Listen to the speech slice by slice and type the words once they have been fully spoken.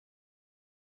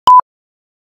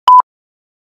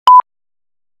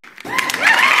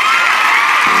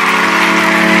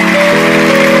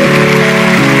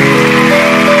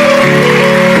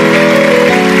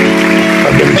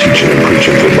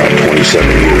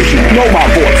know my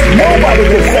voice. Nobody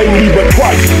can save me but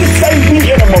Christ. He saved me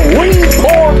in a Marine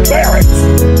Corps barracks.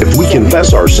 If we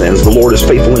confess our sins, the Lord is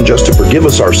faithful and just to forgive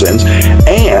us our sins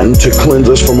and to cleanse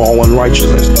us from all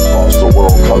unrighteousness. Across the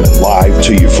world, coming live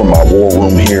to you from my war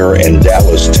room here in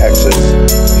Dallas, Texas.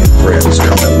 Friends,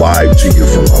 coming live to you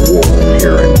from my war room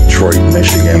here in Detroit,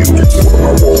 Michigan.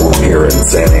 My war room here in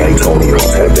San Antonio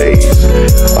today.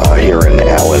 Here in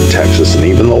Allen, Texas. And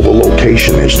even though the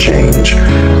location has changed,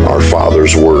 our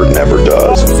Father's word never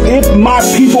does. If my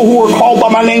people who are called by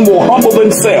my name will humble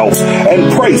themselves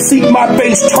and pray, seek my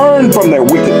face, turn from their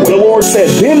wicked way. The Lord said,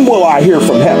 then will I hear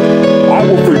from heaven. I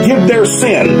will forgive their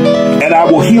sin and I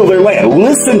will heal their land.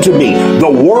 Listen to me. The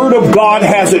word of God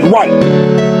has it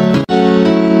right.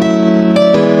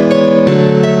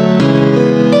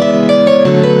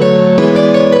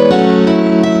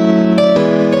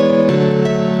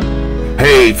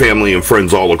 Hey, family and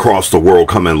friends all across the world,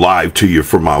 coming live to you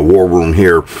from my war room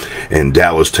here in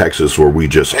Dallas, Texas, where we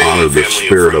just honor the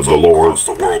Spirit of the Lord.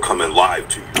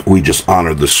 We just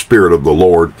honor the Spirit of the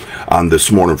Lord on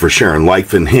this morning for sharing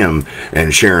life in Him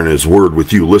and sharing His Word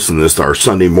with you. Listen, this is our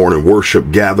Sunday morning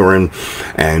worship gathering,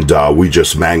 and we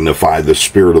just magnify the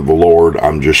Spirit of the Lord.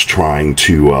 I'm just trying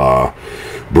to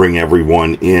bring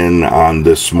everyone in on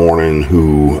this morning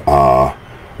who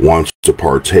wants to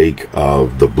partake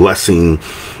of the blessing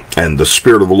and the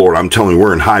Spirit of the Lord. I'm telling you,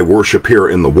 we're in high worship here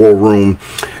in the war room,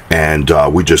 and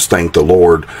we just thank the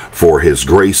Lord for His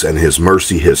grace and His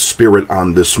mercy, His Spirit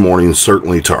on this morning,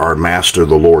 certainly to our Master,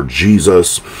 the Lord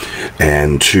Jesus,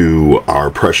 and to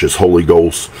our precious Holy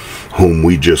Ghost, whom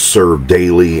we just serve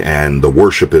daily, and the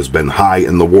worship has been high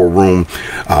in the war room.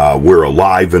 We're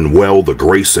alive and well. The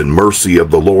grace and mercy of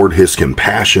the Lord, His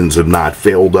compassions have not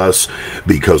failed us,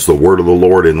 because the word of the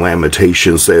Lord in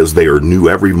Lamentation says they are new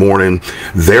every morning.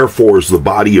 Therefore, as the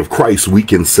body of Christ, we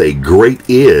can say, great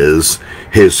is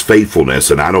His faithfulness.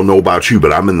 And I don't know about you,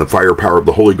 but I'm in the firepower of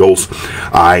the Holy Ghost.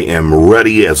 I am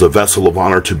ready as a vessel of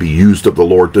honor to be used of the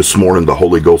Lord this morning. The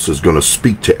Holy Ghost is going to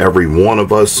speak to every one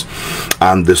of us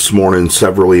on this morning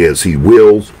severally as He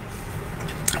wills,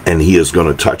 and He is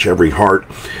going to touch every heart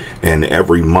and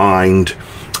every mind,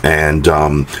 and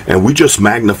we just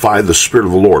magnify the Spirit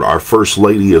of the Lord. Our First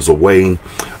Lady is away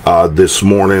this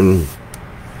morning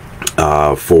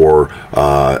on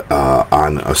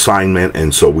assignment,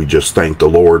 and so we just thank the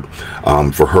Lord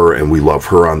for her, and we love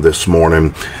her on this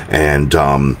morning, and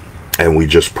we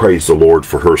just praise the Lord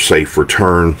for her safe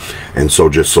return, and so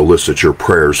just solicit your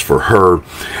prayers for her.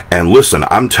 And listen,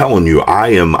 I'm telling you,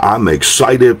 I'm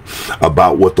excited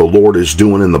about what the Lord is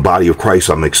doing in the body of Christ.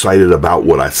 I'm excited about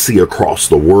what I see across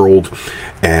the world,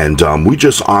 and we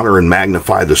just honor and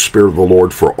magnify the Spirit of the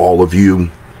Lord for all of you.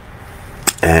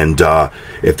 And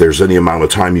if there's any amount of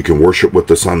time you can worship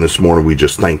with us on this morning, we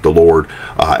just thank the Lord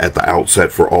at the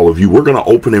outset for all of you. We're going to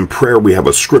open in prayer. We have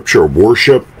a scripture of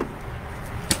worship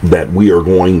that we are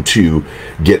going to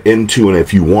get into, and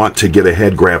if you want to get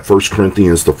ahead, grab 1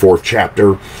 Corinthians, the 4th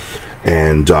chapter,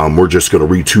 and we're just going to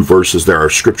read 2 verses there.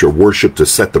 Our scripture of worship to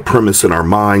set the premise in our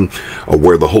mind of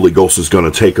where the Holy Ghost is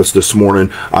going to take us this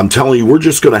morning. I'm telling you, we're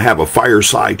just going to have a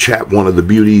fireside chat. One of the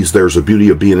beauties, there's a beauty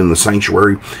of being in the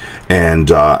sanctuary, and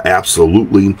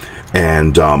absolutely,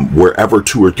 and wherever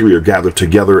 2 or 3 are gathered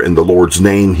together in the Lord's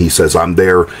name, He says, I'm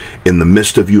there in the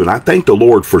midst of you. And I thank the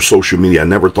Lord for social media. I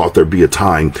never thought there'd be a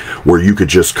time where you could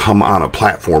just come on a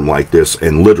platform like this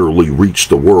and literally reach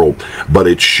the world, but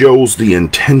it shows the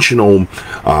intentional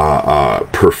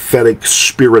prophetic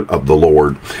spirit of the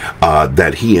Lord,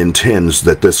 that He intends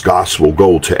that this gospel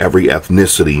go to every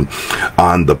ethnicity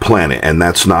on the planet. And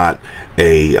that's not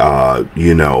a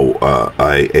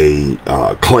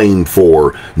claim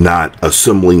for not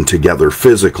assembling together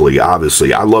physically.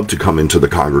 Obviously, I love to come into the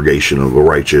congregation of the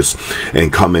righteous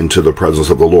and come into the presence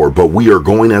of the Lord, but we are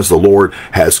going as the Lord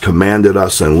has commanded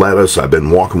us and led us. I've been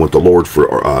walking with the Lord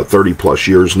for 30 plus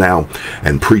years now,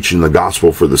 and preaching the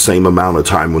gospel for the same amount of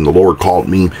time. When the Lord called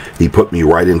me, He put me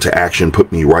right into action,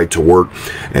 put me right to work,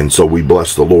 and so we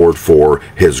bless the Lord for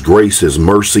His grace, His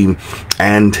mercy,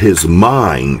 and His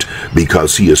mind,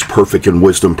 because He is perfect in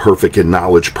wisdom, perfect in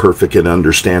knowledge, perfect in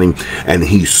understanding, and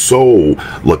He's so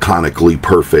laconically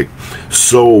perfect,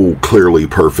 so clearly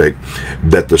perfect,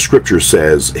 that the scripture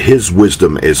says His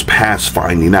wisdom is past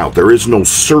finding out. There is no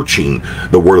searching,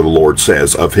 the word of the Lord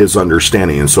says, of His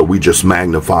understanding. And so we just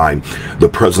magnify the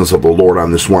presence of the Lord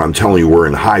on this one. I'm telling you, we're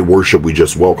in high worship. We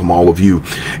just welcome all of you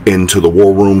into the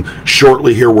war room.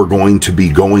 Shortly here, we're going to be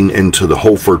going into the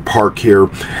Holford Park here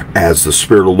as the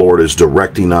Spirit of the Lord is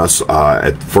directing us.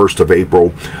 at the 1st of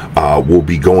April. We'll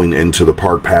be going into the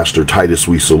park. Pastor Titus,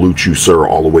 we salute you, sir,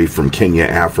 all the way from Kenya,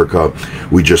 Africa.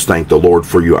 We just thank the Lord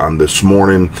for you on this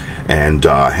morning, and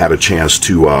had a chance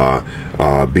to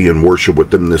be in worship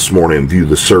with them this morning and view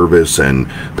the service. And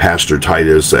Pastor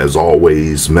Titus, as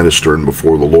always, ministering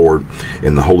before the Lord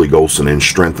in the Holy Ghost and in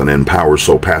strength and in power.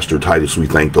 So Pastor Titus, we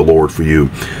thank the Lord for you.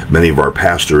 Many of our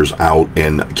pastors out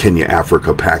in Kenya,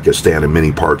 Africa, Pakistan, and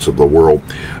many parts of the world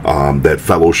that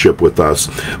fellowship with us.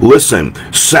 Listen,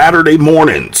 Saturday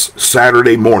mornings,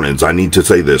 I need to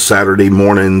say this, Saturday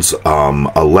mornings,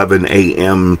 11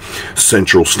 a.m.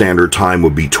 Central Standard Time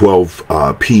would be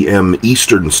 12 p.m.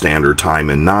 Eastern Standard Time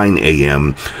and 9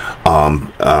 a.m.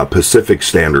 Pacific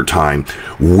Standard Time.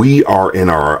 We are in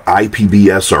our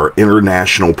IPBS, our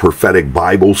International Prophetic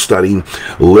Bible Study.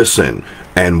 Listen,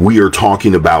 and we are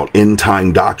talking about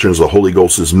end-time doctrines. The Holy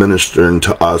Ghost is ministering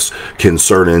to us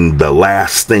concerning the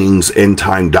last things,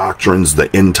 end-time doctrines,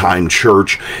 the end-time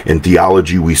church. In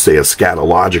theology, we say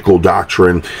eschatological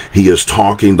doctrine. He is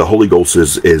talking, the Holy Ghost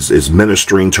is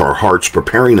ministering to our hearts,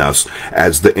 preparing us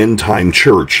as the end-time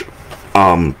church.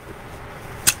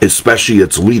 Especially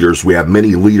its leaders. We have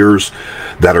many leaders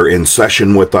that are in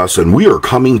session with us, and we are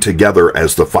coming together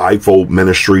as the fivefold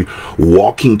ministry,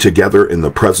 walking together in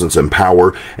the presence and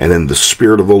power and in the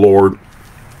Spirit of the Lord.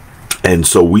 And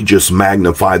so we just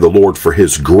magnify the Lord for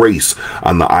his grace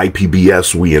on the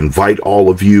IPBS. We invite all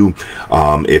of you,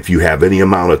 if you have any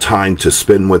amount of time to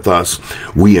spend with us,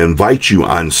 we invite you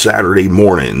on Saturday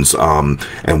mornings.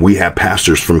 And we have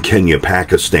pastors from Kenya,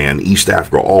 Pakistan, East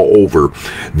Africa, all over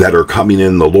that are coming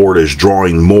in. The Lord is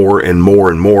drawing more and more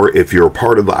and more. If you're a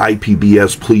part of the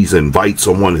IPBS, please invite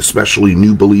someone, especially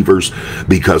new believers,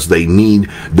 because they need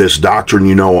this doctrine.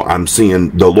 You know, I'm seeing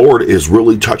the Lord is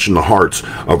really touching the hearts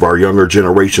of our younger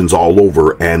generations all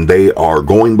over, and they are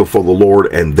going before the Lord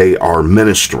and they are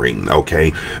ministering,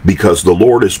 okay, because the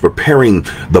Lord is preparing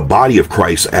the body of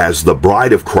Christ as the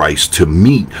bride of Christ to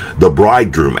meet the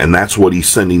bridegroom, and that's what he's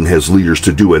sending his leaders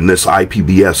to do. And this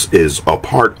IPBS is a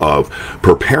part of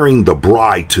preparing the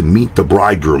bride to meet the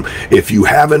bridegroom. If you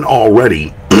haven't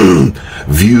already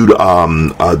viewed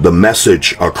the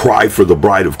message, A Cry for the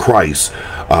Bride of Christ,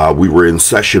 we were in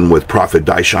session with Prophet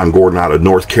Dyshawn Gordon out of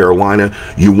North Carolina.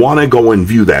 You want to go and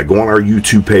view that. Go on our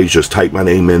YouTube page, just type my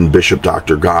name in, Bishop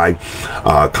Dr. Guy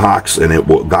Cox, and it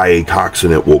will, Guy A. Cox,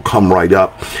 and it will come right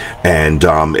up. And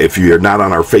if you're not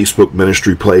on our Facebook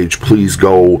ministry page, please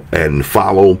go and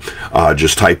follow.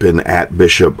 Just type in at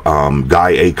Bishop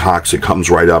Guy A. Cox. It comes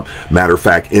right up. Matter of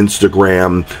fact,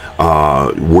 Instagram,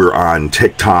 we're on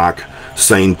TikTok.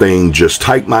 Same thing, just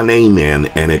type my name in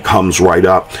and it comes right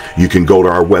up. You can go to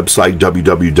our website,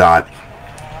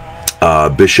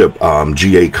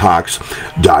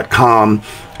 www.bishopgacox.com,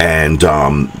 and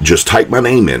just type my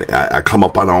name in. I come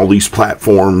up on all these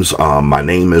platforms. My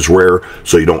name is rare,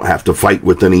 so you don't have to fight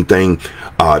with anything.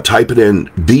 Type it in.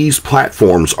 These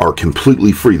platforms are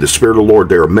completely free. The Spirit of the Lord,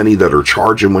 there are many that are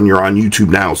charging when you're on YouTube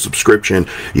now, subscription.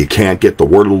 You can't get the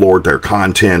Word of the Lord, their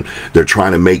content. They're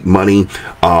trying to make money.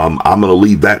 I'm going to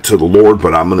leave that to the Lord,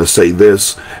 but I'm going to say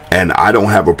this, and I don't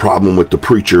have a problem with the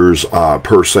preachers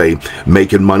per se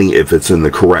making money if it's in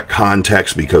the correct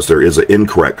context, because there is an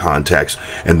incorrect context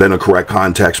and then a correct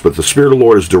context. But the Spirit of the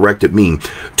Lord has directed me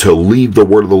to leave the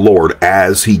word of the Lord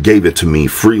as he gave it to me.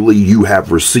 Freely you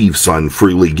have received, son,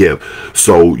 freely give.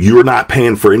 So you're not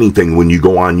paying for anything when you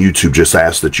go on YouTube. Just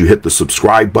ask that you hit the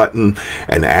subscribe button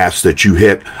and ask that you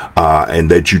hit and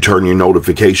that you turn your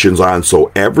notifications on.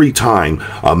 So every time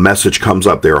a message comes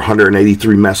up, there are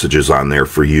 183 messages on there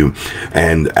for you,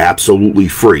 and absolutely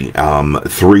free.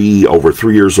 Over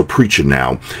 3 years of preaching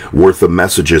now worth of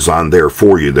messages on there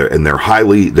for you. And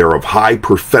they're of high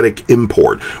prophetic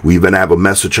import. We even have a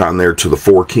message on there to the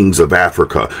 4 kings of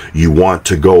Africa. You want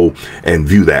to go and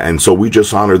view that. And so we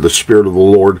just honor the Spirit of the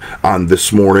Lord on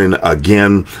this morning.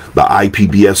 Again, the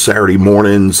IPBS Saturday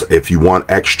mornings. If you want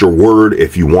extra word,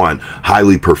 if you want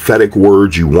highly prophetic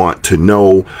words, you want to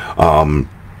know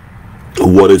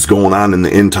what is going on in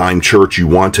the end time church, you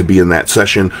want to be in that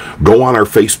session, go on our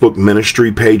Facebook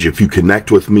ministry page. If you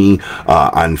connect with me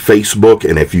on Facebook,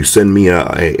 and if you send me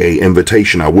a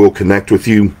invitation, I will connect with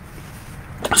you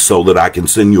so that I can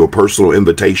send you a personal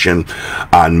invitation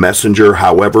on Messenger.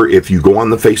 However, if you go on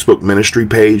the Facebook ministry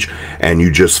page and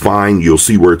you just find, you'll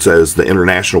see where it says the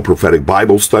International Prophetic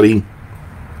Bible Study.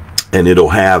 and it'll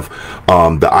have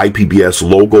the IPBS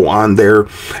logo on there,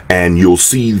 and you'll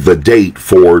see the date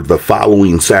for the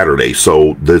following Saturday.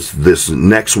 So this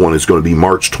next one is going to be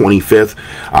March 25th.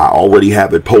 I already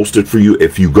have it posted for you.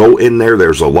 If you go in there,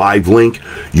 there's a live link.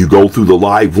 You go through the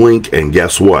live link, and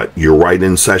guess what? You're right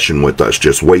in session with us.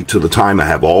 Just wait till the time. I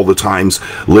have all the times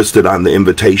listed on the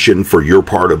invitation for your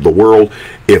part of the world.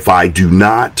 If I do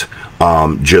not,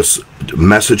 just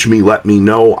message me, let me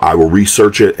know. I will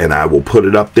research it and I will put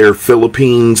it up there.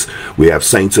 Philippines, we have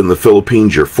saints in the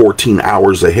Philippines. You're 14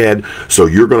 hours ahead, so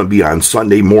you're going to be on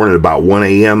Sunday morning about 1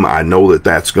 a.m. I know that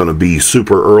that's going to be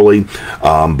super early,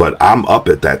 but I'm up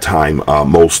at that time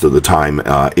most of the time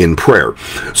in prayer.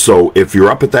 So if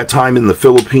you're up at that time in the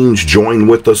Philippines, join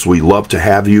with us. We love to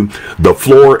have you. The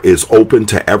floor is open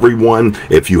to everyone.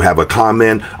 If you have a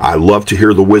comment, I love to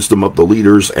hear the wisdom of the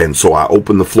leaders, and so I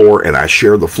open the floor and I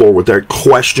share the floor with their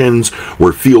questions.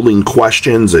 We're fielding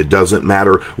questions. It doesn't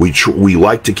matter. We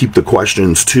like to keep the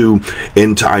questions to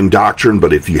end time doctrine,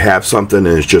 but if you have something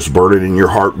and it's just burning in your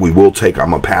heart, we will take,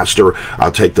 I'm a pastor,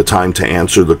 I'll take the time to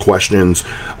answer the questions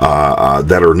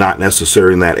that are not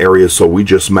necessary in that area. So we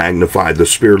just magnify the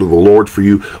Spirit of the Lord for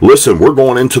you. Listen, we're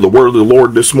going into the word of the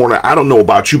Lord this morning. I don't know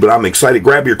about you, but I'm excited.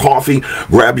 Grab your coffee,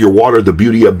 grab your water. The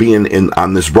beauty of being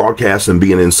on this broadcast and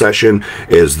being in session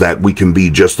is that we can be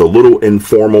just a little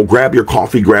informal. Grab your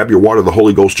coffee, grab your water. The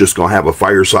Holy Ghost just going to have a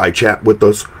fireside chat with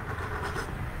us.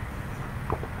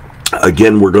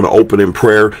 Again, we're going to open in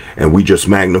prayer, and we just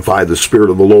magnify the Spirit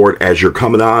of the Lord as you're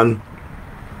coming on.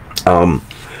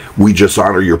 We just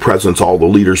honor your presence, all the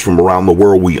leaders from around the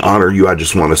world. We honor you. I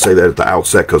just want to say that at the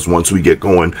outset, because once we get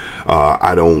going,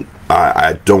 I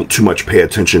don't too much pay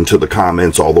attention to the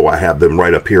comments, although I have them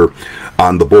right up here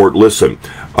on the board. Listen,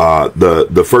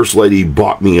 the First Lady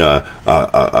bought me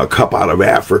a cup out of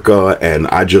Africa, and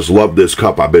I just love this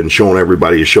cup. I've been showing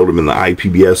everybody. I showed them in the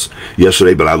IPBS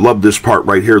yesterday, but I love this part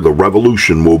right here. The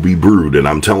revolution will be brewed, and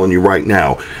I'm telling you right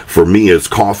now, for me, it's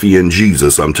coffee and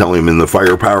Jesus. I'm telling him in the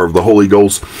firepower of the Holy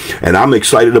Ghost, and I'm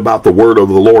excited about the word of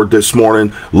the Lord this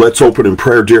morning. Let's open in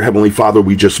prayer. Dear Heavenly Father,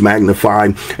 we just magnify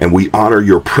and we honor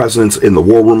your presence in the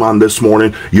war room on this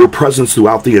morning, your presence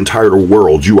throughout the entire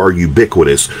world. You are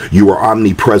ubiquitous. You are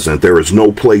omnipresent. There is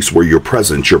no place where your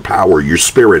presence, your power, your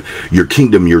spirit, your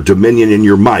kingdom, your dominion, and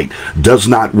your might does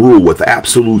not rule with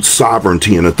absolute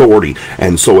sovereignty and authority.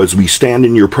 And so as we stand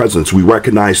in your presence, we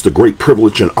recognize the great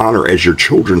privilege and honor as your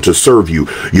children to serve you.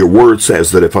 Your word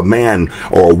says that if a man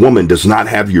or a woman does not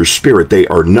have your spirit, they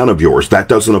are none of yours. That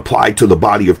doesn't apply to the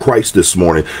body of Christ this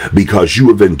morning, because you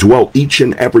have indwelt each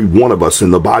and every one of us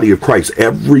in the body of Christ.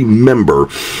 Every member,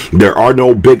 there are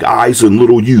no big I's and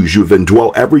little U's. You've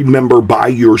indwelt every member by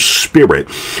your spirit,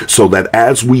 so that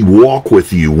as we walk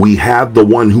with you, we have the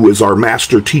one who is our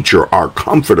master teacher, our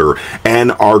comforter,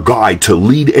 and our guide to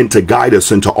lead and to guide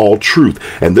us into all truth.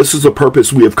 And this is the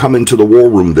purpose we have come into the war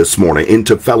room this morning,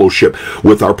 into fellowship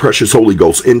with our precious Holy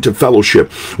Ghost, into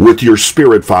fellowship with your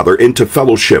Spirit, Father, into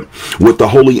fellowship with the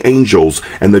holy angels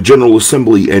and the General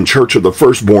Assembly and Church of the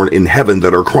Firstborn in heaven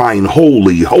that are crying,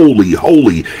 holy, holy,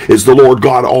 holy is the Lord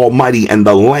God Almighty, and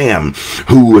the Lamb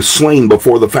who was slain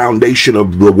before the foundation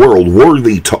of the world,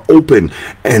 worthy to open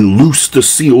and loose the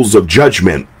seals of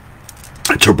judgment,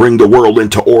 to bring the world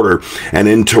into order and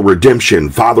into redemption.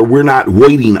 Father, we're not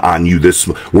waiting on you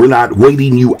we're not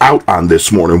waiting you out on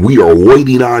this morning. We are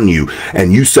waiting on you.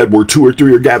 And you said where 2 or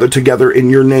 3 are gathered together in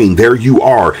your name, there you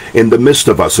are in the midst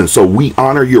of us. And so we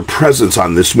honor your presence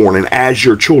on this morning as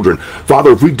your children.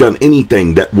 Father, if we've done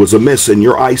anything that was amiss in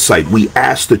your eyesight, we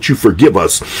ask that you forgive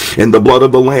us in the blood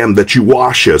of the Lamb, that you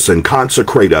wash us and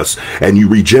consecrate us, and you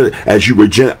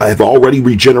have already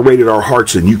regenerated our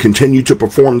hearts, and you continue to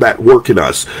perform that work in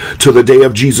us to the day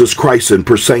of Jesus Christ and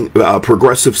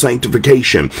progressive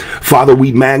sanctification. Father,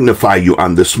 we magnify you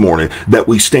on this morning, that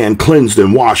we stand cleansed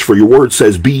and washed, for your word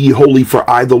says, be ye holy, for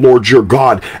I, the Lord your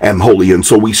God, am holy. And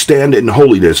so we stand in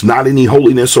holiness, not any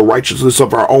holiness or righteousness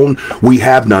of our own. We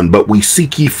have none, but we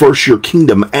seek ye first your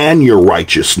kingdom and your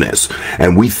righteousness.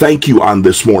 And we thank you on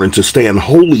this morning to stand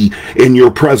holy in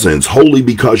your presence, holy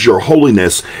because your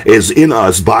holiness is in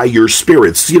us by your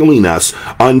Spirit, sealing us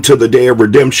unto the day of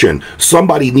redemption.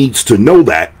 Somebody needs to know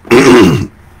that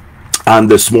on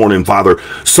this morning, Father.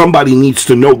 Somebody needs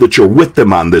to know that you're with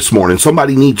them on this morning.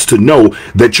 Somebody needs to know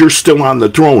that you're still on the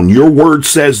throne. Your word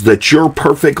says that your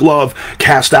perfect love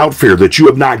cast out fear, that you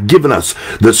have not given us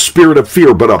the spirit of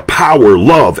fear, but a power,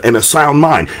 love, and a sound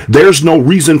mind. There's no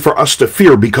reason for us to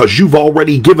fear, because you've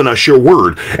already given us your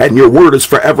word, and your word is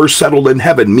forever settled in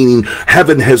heaven, meaning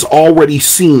heaven has already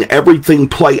seen everything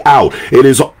play out. It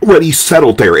is already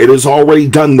settled there. It is already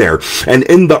done there. And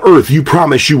in the earth, you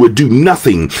promise you would do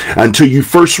nothing until you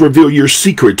first reveal your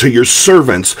secret to your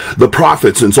servants, the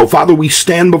prophets. And so, Father, we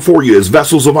stand before you as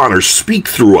vessels of honor. Speak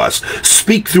through us.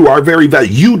 Speak through our very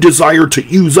value. You desire to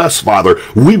use us, Father.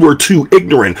 We were too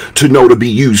ignorant to know to be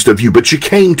used of you, but you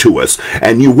came to us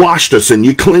and you washed us and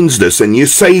you cleansed us and you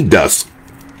saved us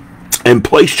and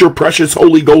placed your precious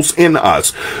Holy Ghost in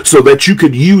us so that you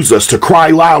could use us to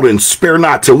cry loud and spare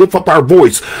not, to lift up our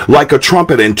voice like a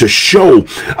trumpet, and to show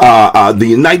the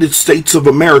United States of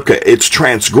America its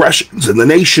transgressions, and the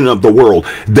nation of the world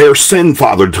their sin,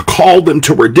 Father, to call them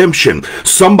to redemption.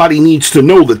 Somebody needs to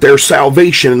know that there's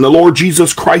salvation in the Lord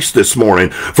Jesus Christ this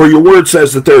morning. For your word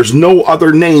says that there's no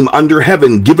other name under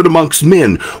heaven given amongst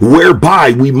men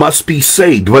whereby we must be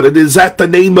saved. But it is at the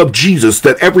name of Jesus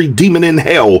that every demon in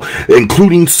hell,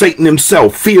 including Satan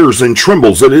himself, fears and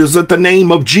trembles. It is at the name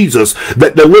of Jesus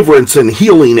that deliverance and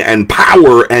healing and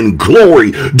power and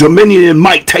glory, dominion and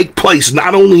might take place,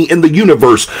 not only in the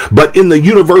universe, but in the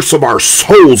universe of our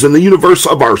souls, in the universe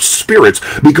of our spirits,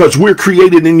 because we're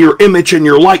created in your image and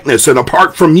your likeness. And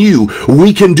apart from you,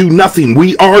 we can do nothing.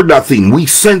 We are nothing. We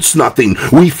sense nothing.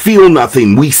 We feel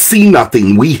nothing. We see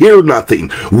nothing. We hear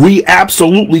nothing. We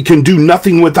absolutely can do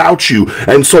nothing without you.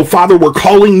 And so, Father, we're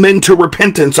calling men to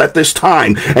repentance at this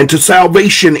time and to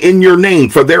salvation in your name,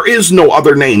 for there is no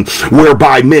other name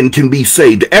whereby men can be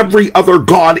saved. Every other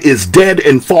God is dead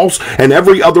and false, and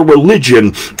every other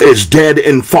religion is dead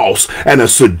and false, and a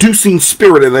seducing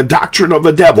spirit and a doctrine of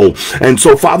the devil. And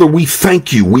so, Father, we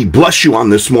thank you. We bless you on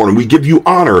this morning. We give you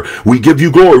honor. We give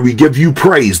you glory. We give you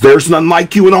praise. There's none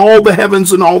like you in all the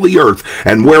heavens and all the earth,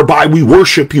 and whereby we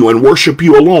worship you and worship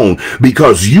you alone,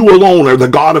 because you alone are the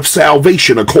God of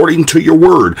salvation according to your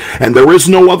word, and there is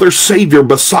no other Savior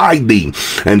beside thee.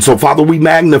 And so, Father, we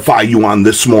magnify you on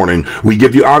this morning. We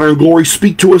give you honor and glory.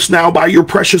 Speak to us now by your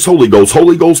precious Holy Ghost.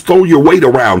 Holy Ghost, throw your weight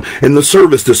around in the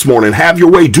service this morning. Have your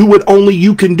way. Do what only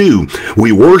you can do.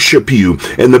 We worship you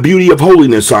in the beauty of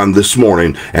holiness on this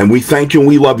morning, and we thank you and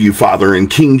we love you, Father. In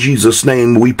King Jesus'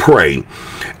 name we pray.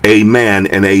 Amen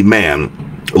and amen.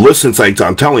 Listen, saints,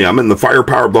 I'm telling you, I'm in the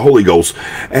firepower of the Holy Ghost,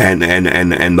 and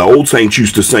the old saints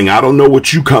used to sing, I don't know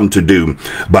what you come to do,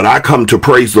 but I come to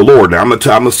praise the Lord. Now, I'm going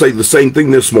to say the same thing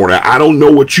this morning. I don't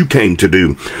know what you came to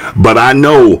do, but I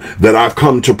know that I've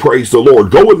come to praise the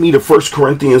Lord. Go with me to 1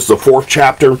 Corinthians, the 4th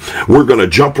chapter. We're going to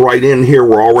jump right in here.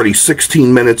 We're already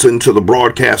 16 minutes into the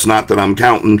broadcast, not that I'm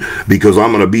counting, because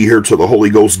I'm going to be here till the Holy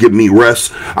Ghost give me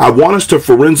rest. I want us to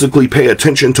forensically pay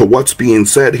attention to what's being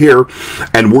said here,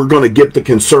 and we're going to get the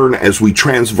concern as we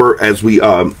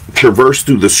traverse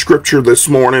through the scripture this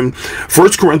morning.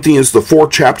 1 Corinthians, the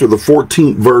 4th chapter, the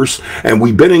 14th verse, and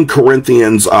we've been in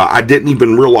Corinthians. I didn't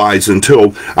even realize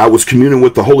until I was communing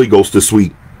with the Holy Ghost this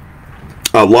week.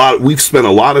 We've spent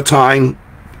a lot of time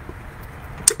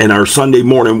in our Sunday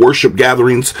morning worship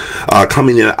gatherings,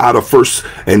 coming in out of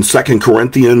 1st and 2nd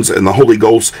Corinthians, and the Holy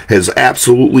Ghost has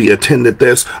absolutely attended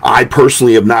this. I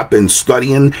personally have not been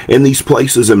studying in these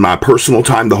places in my personal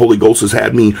time. The Holy Ghost has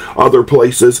had me other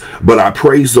places, but I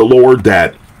praise the Lord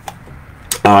that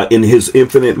in his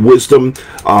infinite wisdom,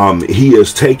 he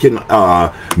has taken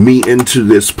me into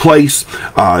this place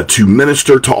to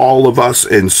minister to all of us,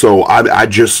 and so I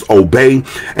just obey,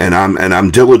 and I'm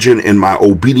diligent in my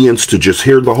obedience to just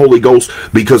hear the Holy Ghost,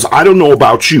 because I don't know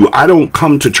about you. I don't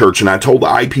come to church, and I told the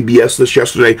IPBS this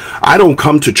yesterday, I don't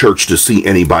come to church to see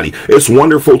anybody. It's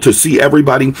wonderful to see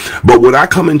everybody, but when I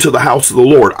come into the house of the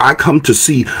Lord, I come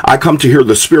to hear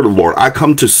the Spirit of the Lord. I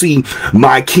come to see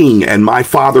my King and my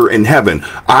Father in heaven.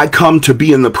 I come to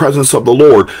be in the presence of the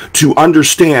Lord to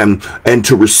understand and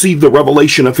to receive the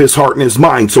revelation of his heart and his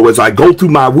mind. So as I go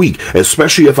through my week,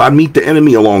 especially if I meet the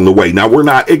enemy along the way. Now, we're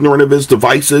not ignorant of his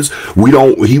devices.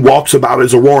 He walks about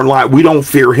as a roaring lion. We don't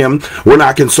fear him. We're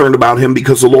not concerned about him,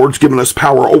 because the Lord's given us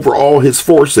power over all his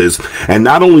forces. And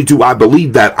not only do I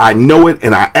believe that, I know it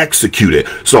and I execute it.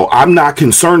 So I'm not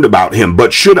concerned about him.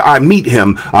 But should I meet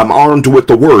him, I'm armed with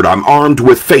the word. I'm armed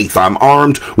with faith. I'm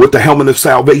armed with the helmet of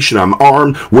salvation. I'm armed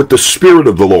with the Spirit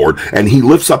of the Lord, and he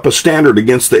lifts up a standard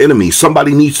against the enemy.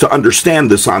 Somebody needs to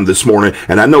understand this on this morning,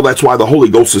 and I know that's why the Holy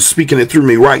Ghost is speaking it through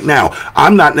me right now.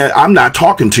 I'm not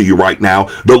talking to you right now.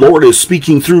 The Lord is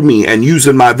speaking through me and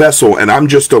using my vessel, and I'm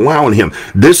just allowing him.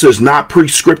 This is not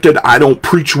pre-scripted. I don't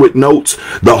preach with notes.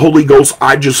 The Holy Ghost,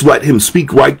 I just let him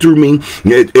speak right through me.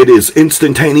 It is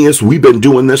instantaneous. We've been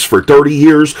doing this for 30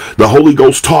 years. The Holy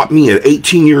Ghost taught me at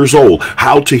 18 years old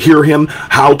how to hear him,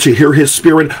 how to hear his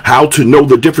Spirit, how to know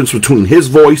the difference between his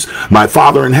voice, my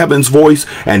Father in heaven's voice,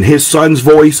 and his Son's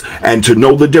voice, and to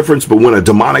know the difference. But when a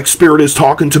demonic spirit is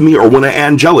talking to me or when an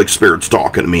angelic spirit's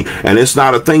talking to me, and it's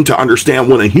not a thing to understand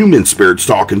when a human spirit's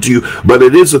talking to you, but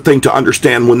it is a thing to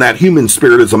understand when that human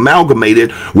spirit is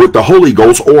amalgamated with the Holy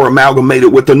Ghost or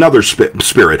amalgamated with another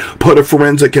spirit. Put a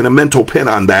forensic and a mental pin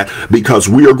on that, because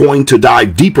we are going to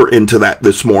dive deeper into that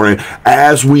this morning,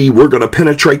 as we're going to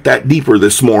penetrate that deeper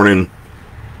this morning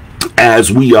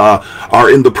as we are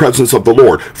in the presence of the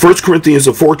Lord. 1 Corinthians,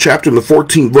 the 4th chapter and the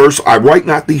 14th verse, I write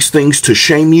not these things to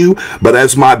shame you, but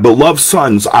as my beloved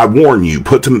sons, I warn you.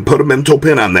 Put a mental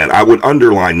pin on that. I would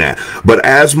underline that. But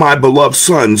as my beloved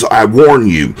sons, I warn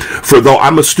you. For though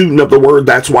I'm a student of the word,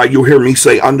 that's why you'll hear me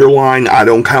say underline. I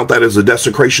don't count that as a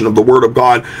desecration of the word of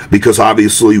God, because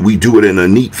obviously we do it in a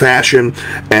neat fashion.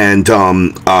 And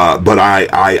but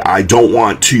I don't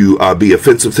want to be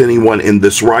offensive to anyone in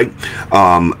this right.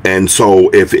 And so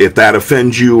if that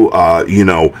offends you, and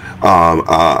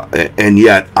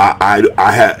yet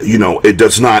I have, it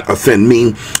does not offend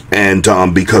me, and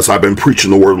because I've been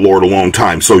preaching the word of the Lord a long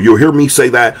time. So you'll hear me say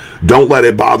that. Don't let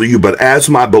it bother you. But as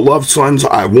my beloved sons,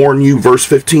 I warn you, verse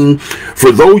 15,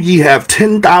 for though ye have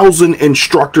 10,000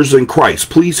 instructors in Christ,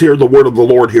 please hear the word of the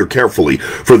Lord here carefully.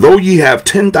 For though ye have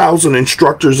 10,000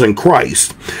 instructors in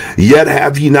Christ, yet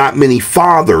have ye not many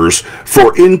fathers,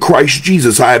 for in Christ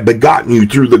Jesus I have begotten you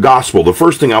through the gospel. The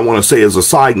first thing I want to say as a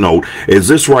side note is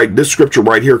this scripture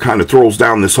right here kind of throws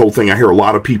down this whole thing. I hear a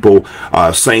lot of people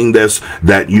saying this,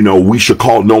 that, we should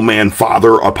call no man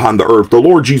father upon the earth. The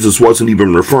Lord Jesus wasn't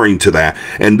even referring to that.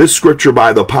 And this scripture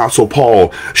by the Apostle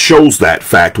Paul shows that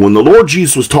fact. When the Lord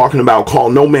Jesus was talking about call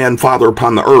no man father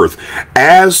upon the earth,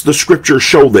 as the scriptures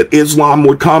show that Islam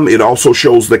would come, it also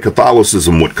shows that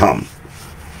Catholicism would come.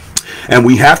 And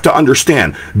we have to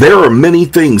understand there are many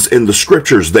things in the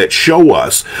scriptures that show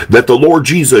us that the Lord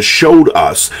Jesus showed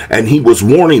us, and he was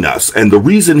warning us. And the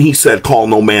reason he said, call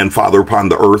no man father upon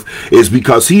the earth, is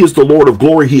because he is the Lord of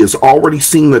glory. He has already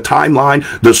seen the timeline,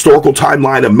 the historical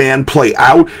timeline of man play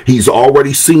out. He's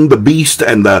already seen the beast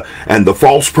and the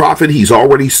false prophet. He's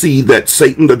already seen that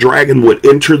Satan, the dragon, would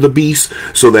enter the beast,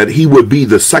 so that he would be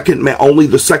the second man, only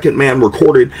the second man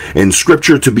recorded in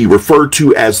scripture to be referred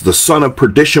to as the son of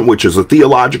perdition, which is a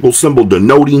theological symbol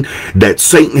denoting that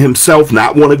Satan himself,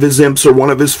 not one of his imps or one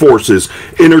of his forces,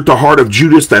 entered the heart of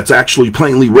Judas. That's actually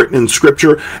plainly written in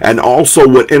scripture, and also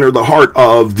would enter the heart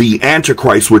of the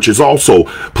Antichrist, which is also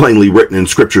plainly written in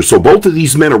scripture. So both of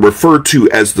these men are referred to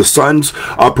as the sons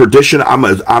of perdition. I'm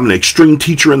an extreme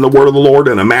teacher in the word of the Lord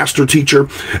and a master teacher,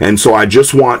 and so I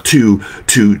just want to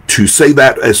say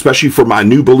that, especially for my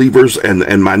new believers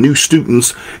and my new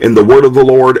students in the word of the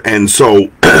Lord. And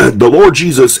so the Lord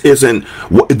Jesus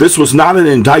this was not an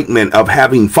indictment of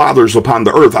having fathers upon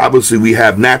the earth. Obviously, we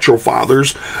have natural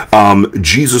fathers.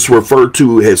 Jesus referred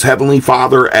to his heavenly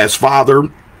Father as Father.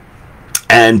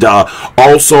 And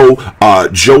also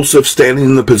Joseph standing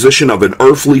in the position of an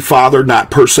earthly father, not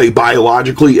per se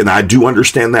biologically. And I do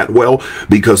understand that well,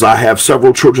 because I have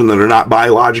several children that are not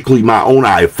biologically my own.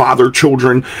 I have fathered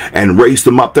children and raised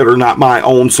them up that are not my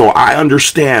own. So I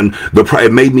understand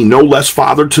it made me no less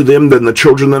father to them than the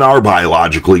children that are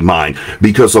biologically mine,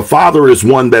 because a father is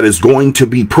one that is going to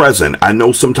be present. I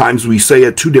know sometimes we say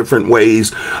it two different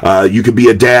ways. You could be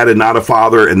a dad and not a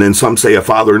father, and then some say a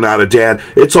father and not a dad.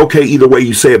 It's okay either way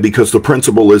you say it, because the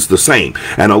principle is the same.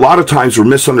 And a lot of times we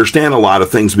misunderstand a lot of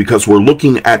things because we're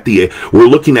looking at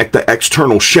the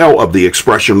external shell of the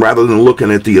expression rather than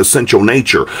looking at the essential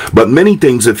nature. But many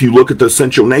things, if you look at the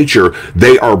essential nature,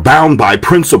 they are bound by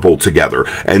principle together.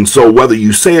 And so whether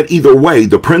you say it either way,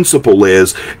 the principle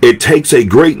is it takes a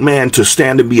great man to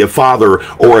stand and be a father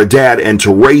or a dad and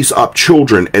to raise up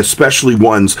children, especially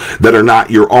ones that are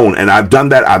not your own. And I've done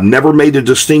that. I've never made a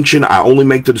distinction. I only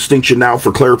make the distinction now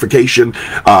for clarification,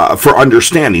 for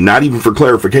understanding, not even for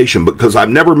clarification, because I've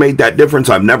never made that difference.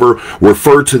 I've never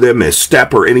referred to them as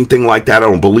step or anything like that. I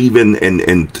don't believe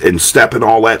in step and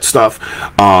all that stuff.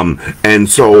 And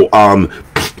so I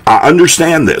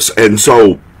understand this. And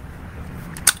so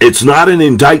it's not an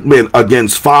indictment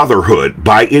against fatherhood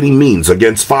by any means,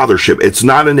 against fathership. It's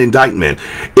not an indictment.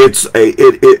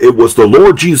 It was the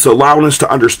Lord Jesus allowing us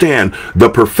to understand the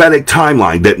prophetic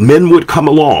timeline, that men would come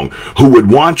along who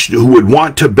would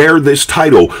want to bear this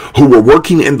title, who were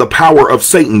working in the power of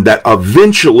Satan, that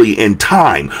eventually in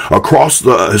time, across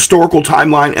the historical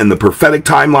timeline and the prophetic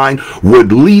timeline,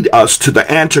 would lead us to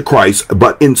the Antichrist,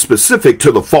 but in specific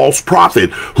to the false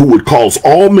prophet, who would cause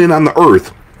all men on the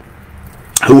earth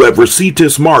who have received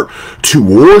his mark to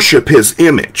worship his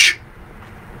image.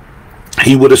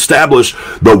 He would establish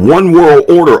the one world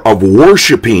order of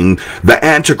worshiping the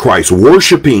Antichrist,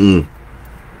 worshiping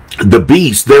the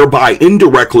beast, thereby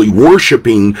indirectly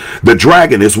worshiping the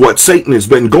dragon, is what Satan has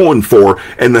been going for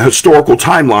in the historical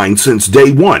timeline since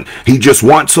day one. He just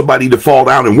wants somebody to fall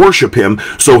down and worship him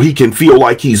so he can feel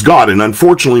like he's God. And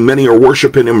unfortunately, many are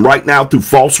worshiping him right now through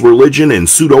false religion and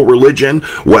pseudo-religion,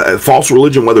 false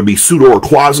religion, whether it be pseudo or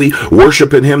quasi,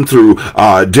 worshiping him through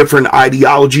different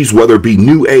ideologies, whether it be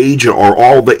New Age or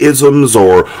all the isms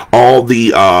or all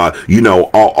the,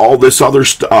 all this other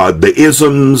the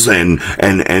isms and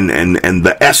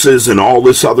the S's and all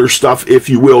this other stuff, if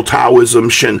you will, Taoism,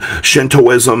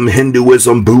 Shintoism,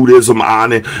 Hinduism, Buddhism,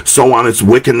 on it, so on. It's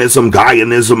Wiccanism,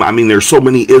 Gaianism. I mean, there's so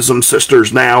many ism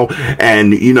sisters now,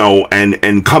 and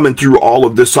and coming through all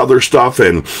of this other stuff,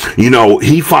 and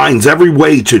he finds every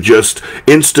way to just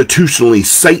institutionally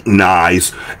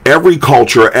Satanize every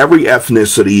culture, every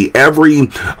ethnicity, every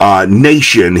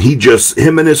nation.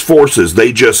 Him and his forces,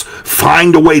 they just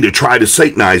find a way to try to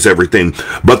Satanize everything.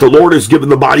 But the Lord has given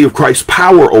the body of Christ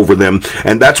power over them,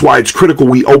 and that's why it's critical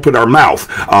we open our mouth,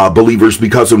 believers,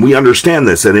 because and we understand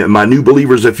this. And my new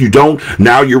believers, if you don't,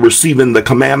 now you're receiving the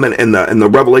commandment and the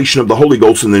revelation of the Holy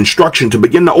Ghost and the instruction to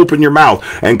begin to open your mouth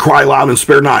and cry loud and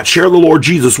spare not. Share the Lord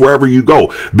Jesus wherever you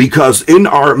go, because in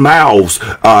our mouths,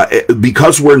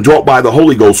 because we're indwelt by the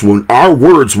Holy Ghost, when our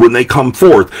words, when they come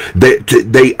forth,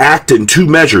 they act in two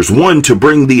measures. One, to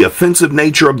bring the offensive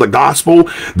nature of the gospel,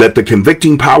 that the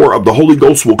convicting power of the Holy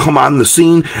Ghost will come on the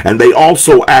scene, and they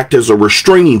also act as a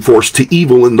restraining force to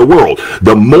evil in the world.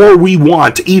 The more we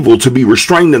want evil to be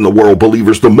restrained in the world,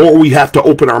 believers, the more we have to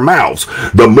open our mouths.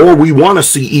 The more we want to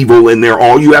see evil in there,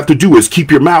 all you have to do is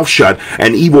keep your mouth shut,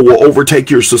 and evil will overtake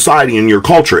your society and your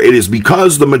culture. It is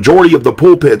because the majority of the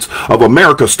pulpits of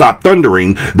America stopped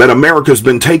thundering that America's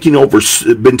been taken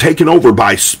over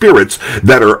by spirits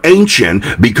that are ancient,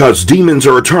 because demons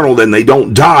are eternal and they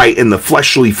don't die in the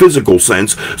fleshly physical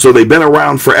sense. So they've been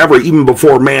around forever, even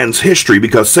before man's history,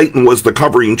 because Satan was the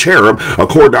covering cherub,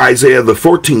 according to Isaiah the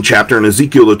 14th chapter and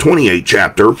Ezekiel the 28th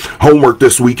chapter. Homework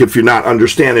this week if you're not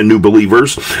understanding, new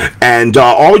believers. And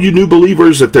all you new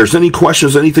believers, if there's any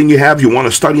questions, anything you have, you want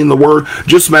to study in the Word,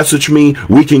 just message me.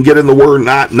 We can get in the Word.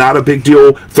 Not a big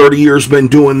deal. 30 years been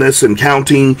doing this and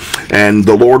counting, and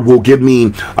the Lord will give me,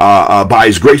 by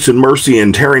His grace and mercy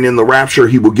and tearing in the rapture,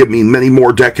 He will give me many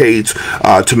more decades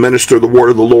to minister the Word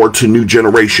of the Lord to new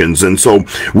generations. And so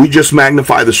we just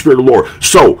magnify the Spirit of the Lord.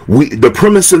 So the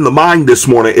premise in the mind this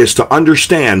morning is to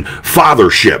understand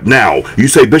fathership. Now, you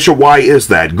say, Bishop, why is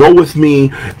that? Go with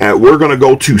me. We're going to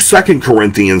go to 2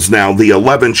 Corinthians now, the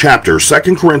 11th chapter.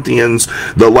 2 Corinthians,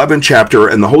 the 11th chapter,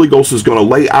 and the Holy Ghost is going to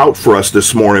lay out for us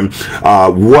this morning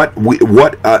what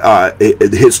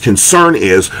His concern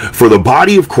is for the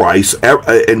body of Christ.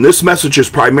 And this message is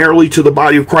primarily to the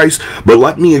body of Christ, but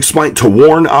let me explain, to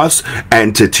warn us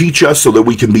and to teach us so that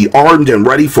we can be armed and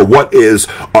ready for what is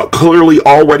clearly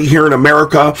already here in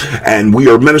America, and we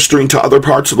are ministering to other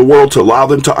parts of the world to allow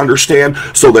them to understand,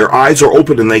 so their eyes are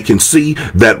open and they can see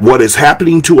that what is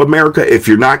happening to America, if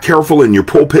you're not careful and your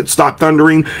pulpit stop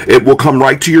thundering, it will come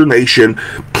right to your nation,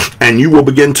 and you will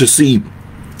begin to see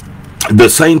the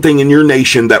same thing in your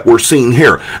nation that we're seeing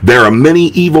here. There are many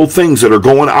evil things that are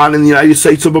going on in the United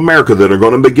States of America that are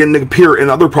going to begin to appear in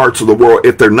other parts of the world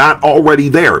if they're not already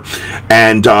there,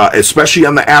 and especially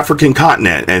on the African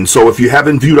continent. And so if you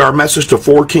haven't viewed our message to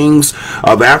 4 Kings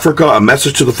of Africa, a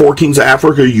message to the 4 Kings of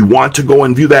Africa, you want to go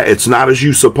and view that. It's not as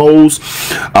you suppose,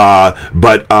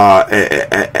 but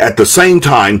at the same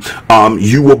time,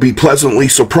 you will be pleasantly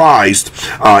surprised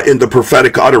in the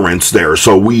prophetic utterance there.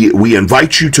 So we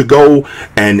invite you to go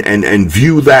and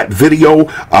view that video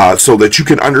so that you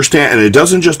can understand. And it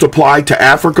doesn't just apply to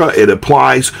Africa, it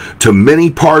applies to many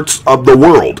parts of the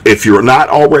world. If you're not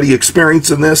already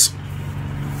experiencing this,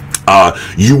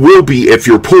 you will be if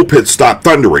your pulpit stop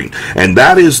thundering. And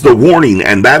that is the warning,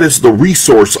 and that is the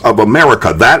resource of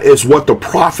America. That is what the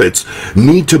prophets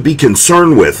need to be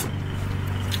concerned with,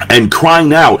 and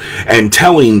crying out and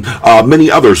telling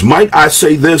many others. Might I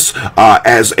say this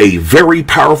as a very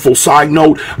powerful side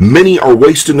note? Many are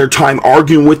wasting their time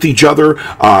arguing with each other,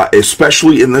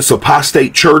 especially in this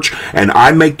apostate church. And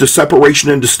I make the separation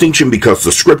and distinction because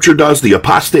the scripture does. The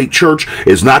apostate church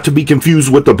is not to be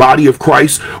confused with the body of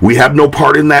Christ. We have no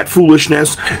part in that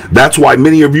foolishness. That's why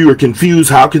many of you are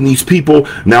confused. How can these people...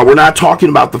 Now, we're not talking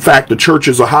about the fact the church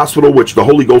is a hospital, which the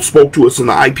Holy Ghost spoke to us in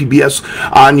the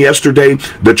IPBS on yesterday.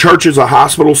 The church is a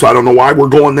hospital, so I don't know why we're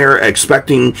going there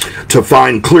expecting to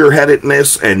find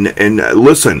clear-headedness. And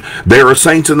listen, there are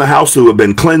saints in the house who have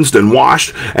been cleansed and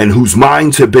washed and whose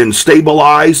minds have been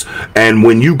stabilized. And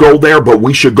when you go there, but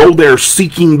we should go there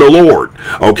seeking the Lord,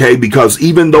 okay? Because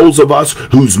even those of us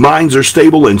whose minds are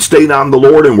stable and stayed on the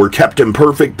Lord and we're kept in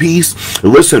perfect peace,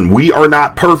 listen, we are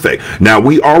not perfect. Now,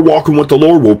 we are walking with the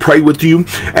Lord. We'll pray with you,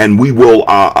 and we will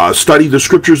study the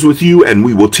scriptures with you, and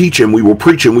we will teach, and we will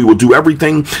preach, and we will do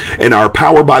everything in our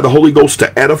power by the Holy Ghost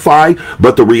to edify.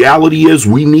 But the reality is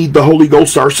we need the Holy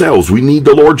Ghost ourselves. We need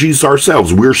the Lord Jesus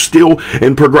ourselves. We're still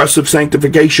in progressive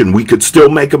sanctification. We could still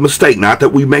make a mistake. Not that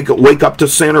we wake up to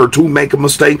sin or to make a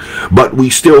mistake, but we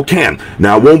still can.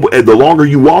 Now, the longer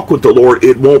you walk with the Lord,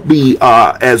 it won't be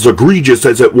as egregious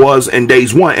as it was in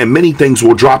days one, and many things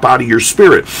will drop out of your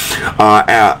spirit,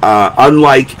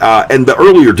 unlike in the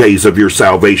earlier days of your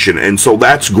salvation. And so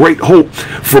that's great hope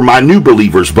for my new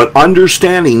believers. But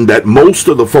understanding that most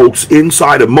of the folks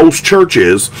inside of most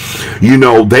churches, you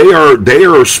know, they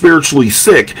are spiritually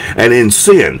sick and in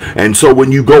sin. And so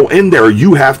when you go in there,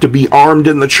 you have to be armed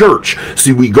in the church.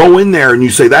 See, we go in there and you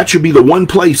say that should be the one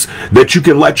place that you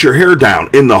can let your hair down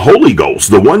in the Holy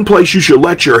Ghost. The one place you should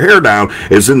let your hair down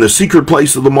is in the secret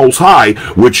place of the Most High,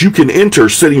 which you can enter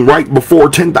sitting right before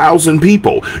 10,000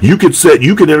 people. You could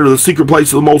enter the secret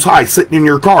place of the Most High sitting in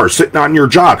your car, sitting on your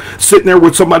job, sitting there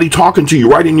with somebody talking to you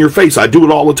right in your face. I do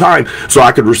it all the time so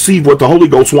I could receive what the Holy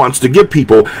Ghost wants to give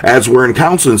people as we're in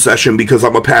counseling session, because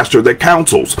I'm a pastor that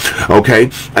counsels, okay?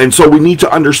 And so we need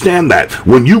to understand that.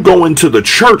 When you go into the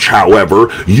church, however,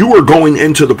 you are going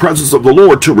into the presence of the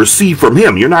Lord to receive from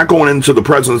Him. You're not going into the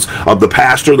presence of the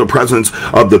pastor, the presence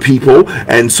of the people.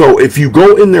 And so if you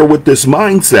go in there with this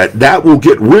mindset, that will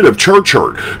get rid of church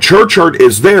hurt. Church hurt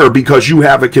is there because you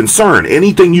have a concern.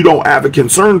 Anything you don't have a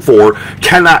concern for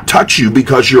cannot touch you,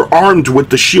 because you're armed with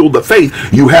the shield of faith.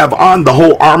 You have on the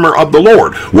whole armor of the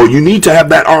Lord. Well, you need to have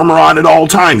that armor on at all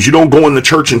times. You don't go in the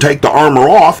church and take the armor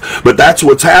off, but that's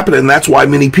what's happening. That's why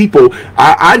many people,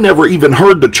 I never even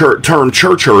heard the term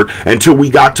church hurt until we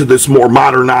got to this more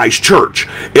modernized church.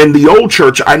 In the old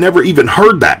church, I never even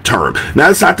heard that term. Now,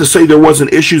 that's not to say there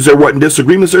wasn't issues, there wasn't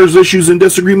disagreements. There's issues and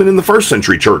disagreement in the first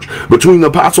century church between the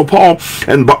Apostle Paul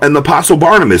and the Apostle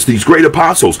Barnabas, these great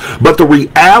apostles. But the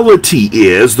reality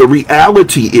is,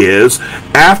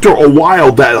 after a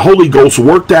while, that Holy Ghost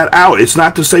worked that out. It's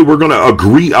not to say we're going to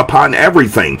agree upon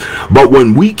everything, but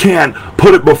when we can't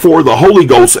put it before the Holy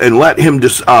Ghost and let Him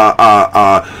just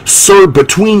serve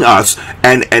between us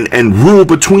and rule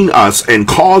between us and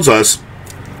cause us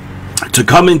to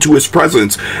come into His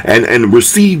presence and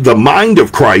receive the mind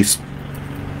of Christ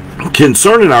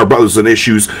concerning our brothers and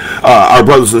our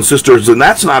brothers and sisters, and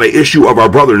that's not an issue of our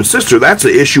brother and sister. That's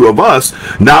an issue of us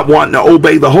not wanting to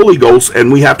obey the Holy Ghost,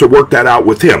 and we have to work that out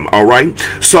with Him. All right.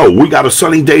 So we got a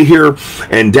sunny day here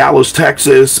in Dallas,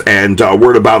 Texas, and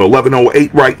we're at about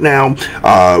 11:08 right now.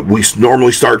 We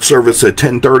normally start service at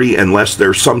 10:30 unless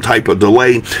there's some type of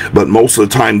delay, but most of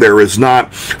the time there is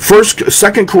not.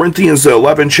 2 Corinthians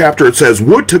 11 chapter, it says,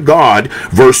 "Would to God,"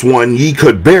 verse 1, "ye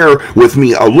could bear with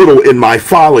me a little in my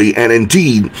folly, and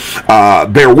indeed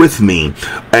bear with me."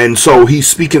 And so he's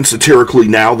speaking satirically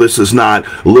now. This is not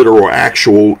literal or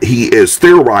actual. He is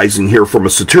theorizing here from a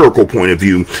satirical point of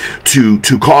view to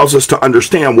cause us to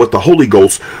understand what the Holy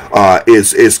Ghost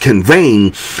is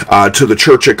conveying to the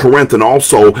church at Corinth, and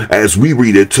also as we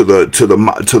read it to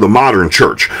the modern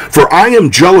church. "For I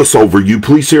am jealous over you."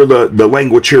 Please hear the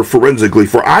language here forensically.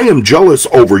 "For I am jealous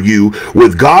over you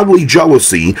with godly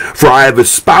jealousy, for I have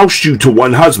espoused you to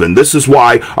one husband." This is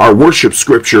why our worship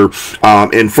scripture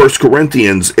in 1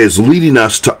 Corinthians is leading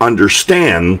us to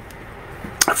understand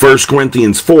 1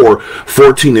 Corinthians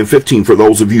 4:14 and 15. For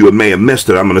those of you who may have missed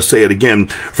it, I'm going to say it again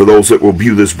for those that will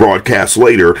view this broadcast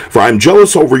later. "For I am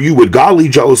jealous over you with godly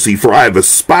jealousy, for I have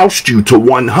espoused you to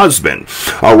one husband."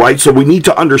 All right, so we need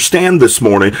to understand this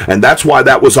morning, and that's why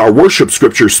that was our worship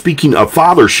scripture, speaking of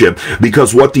fathership,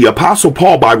 because what the Apostle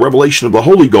Paul, by revelation of the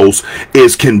Holy Ghost,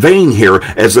 is conveying here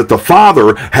is that the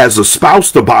Father has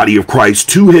espoused the body of Christ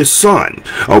to His Son,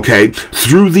 okay,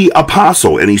 through the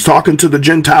apostle. And he's talking to the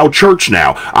Gentile church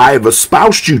now. "I have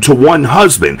espoused you to one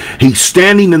husband." He's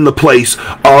standing in the place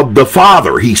of the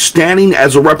Father. He's standing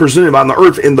as a representative on the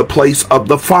earth in the place of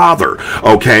the Father.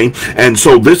 Okay? And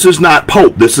so this is not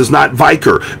Pope. This is not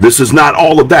Vicar. This is not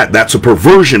all of that. That's a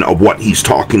perversion of what he's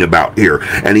talking about here.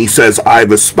 And he says,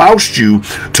 "I've espoused you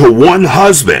to one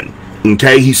husband."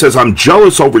 Okay, he says, I'm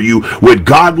jealous over you with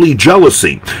godly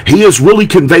jealousy. He is really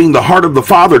conveying the heart of the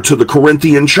Father to the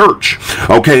Corinthian church.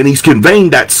 Okay, and he's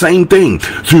conveying that same thing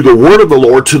through the word of the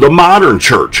Lord to the modern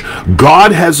church.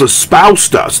 God has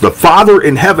espoused us. The Father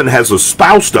in heaven has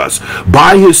espoused us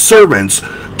by his servants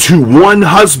to one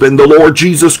husband, the Lord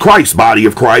Jesus Christ, body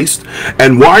of Christ.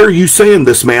 And why are you saying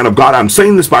this, man of God? I'm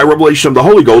saying this by revelation of the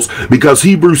Holy Ghost, because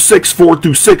Hebrews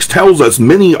 6:4-6 tells us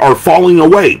many are falling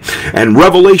away. And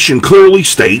Revelation clearly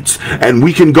states, and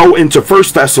we can go into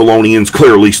 1 Thessalonians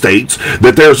clearly states,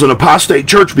 that there's an apostate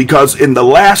church, because in the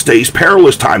last days,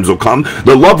 perilous times will come.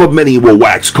 The love of many will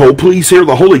wax cold. Please hear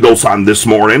the Holy Ghost on this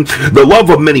morning. The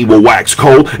love of many will wax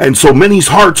cold, and so many's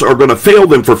hearts are going to fail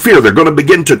them for fear. They're going to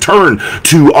begin to turn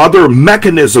to other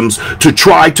mechanisms to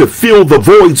try to fill the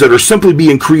voids that are simply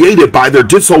being created by their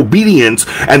disobedience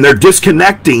and their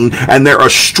disconnecting and their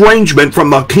estrangement from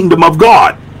the kingdom of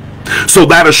God. So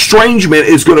that estrangement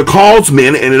is going to cause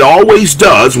men, and it always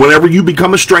does, whenever you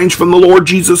become estranged from the Lord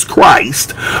Jesus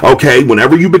Christ, okay,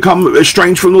 whenever you become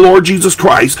estranged from the Lord Jesus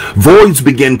Christ, voids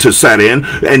begin to set in,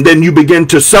 and then you begin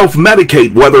to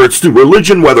self-medicate, whether it's through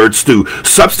religion, whether it's through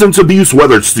substance abuse,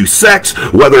 whether it's through sex,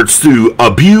 whether it's through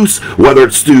abuse, whether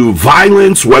it's through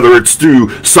violence, whether it's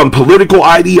through some political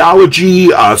ideology,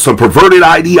 some perverted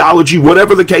ideology,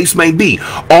 whatever the case may be.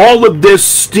 All of this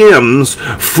stems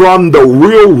from the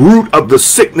real root of the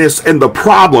sickness and the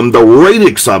problem. The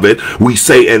radix of it, we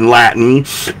say in Latin,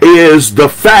 is the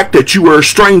fact that you are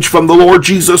estranged from the Lord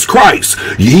Jesus Christ.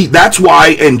 That's why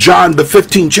in John the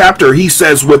 15th chapter he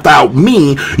says, without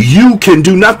me you can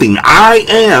do nothing. I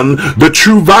am the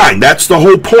true vine. That's the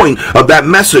whole point of that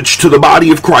message to the body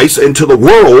of Christ and to the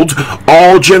world,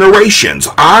 all generations.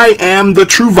 I am the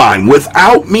true vine.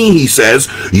 Without me, he says,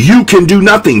 you can do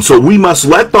nothing. So we must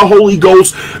let the Holy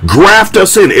Ghost graft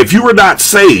us in. If you are not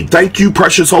saved, thank you,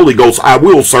 precious Holy Ghost, I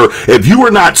will, sir. If you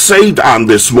are not saved on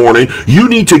this morning, you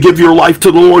need to give your life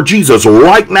to the Lord Jesus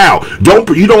right now.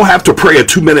 You don't have to pray a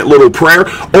 2-minute little prayer.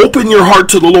 Open your heart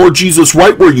to the Lord Jesus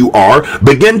right where you are.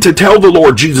 Begin to tell the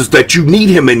Lord Jesus that you need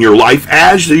him in your life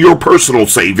as your personal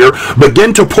Savior.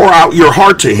 Begin to pour out your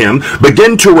heart to him.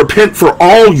 Begin to repent for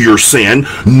all your sin,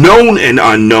 known and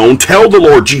unknown. Tell the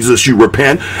Lord Jesus you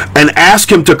repent and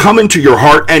ask him to come into your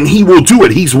heart, and he will do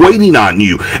it. He's waiting on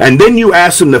you. And then you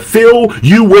ask him to fill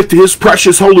you with his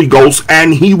precious Holy Ghost,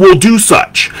 and he will do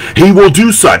such. He will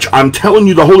do such. I'm telling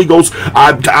you, the Holy Ghost,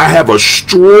 I have a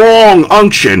strong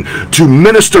unction to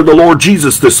minister the Lord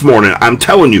Jesus this morning. I'm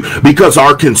telling you, because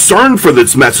our concern for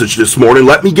this message this morning,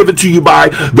 let me give it to you by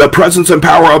the presence and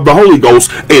power of the Holy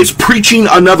Ghost, is preaching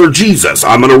another Jesus.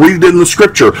 I'm going to read it in the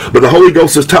scripture, but the Holy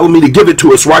Ghost is telling me to give it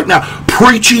to us right now.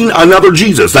 Preaching another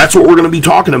Jesus. That's what we're going to be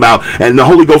talking about, and the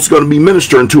Holy Ghost is going to be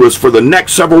ministering to us for the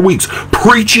next several weeks.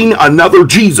 Preaching another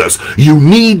Jesus. You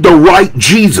need the right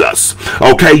Jesus.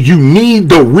 Okay, you need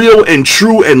the real and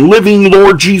true and living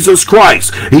Lord Jesus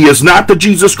Christ. He is not the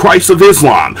Jesus Christ of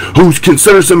Islam, who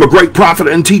considers him a great prophet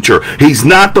and teacher. He's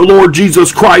not the Lord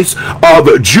Jesus Christ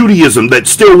of Judaism that's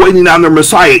still waiting on their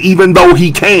Messiah, even though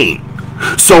he came.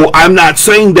 So I'm not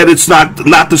saying that it's not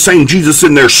the same Jesus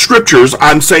in their scriptures.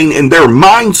 I'm saying in their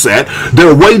mindset,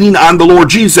 they're waiting on the Lord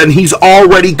Jesus, and he's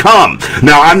already come.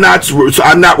 Now, I'm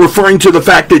not referring to the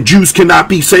fact that Jews cannot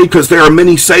be saved, because there are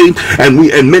many saved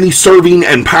and many serving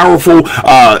and powerful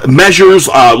measures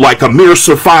like Amir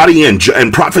Safadi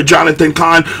and Prophet Jonathan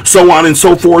Kahn, so on and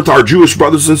so forth, our Jewish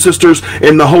brothers and sisters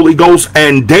in the Holy Ghost,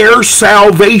 and their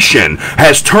salvation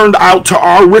has turned out to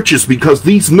our riches, because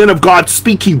these men of God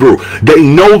speak Hebrew. They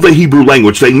know the Hebrew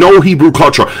language. They know Hebrew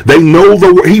culture. They know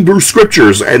the Hebrew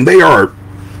scriptures, and they are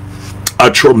a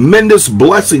tremendous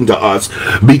blessing to us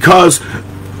because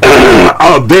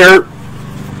of their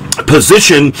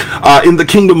position in the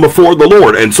kingdom before the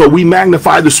Lord. And so we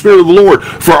magnify the Spirit of the Lord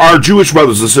for our Jewish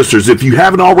brothers and sisters. If you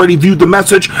haven't already viewed the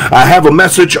message, I have a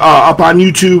message up on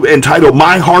YouTube entitled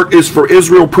My Heart is for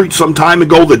Israel, preached some time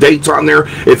ago. The date's on there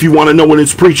if you want to know when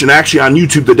it's preached. And actually on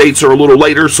YouTube the dates are a little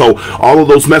later, so all of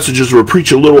those messages were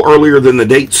preached a little earlier than the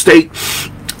date state.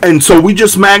 And so we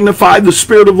just magnify the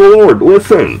Spirit of the Lord.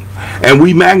 Listen. And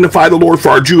we magnify the Lord for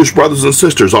our Jewish brothers and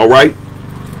sisters, all right?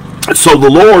 So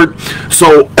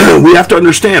we have to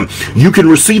understand, you can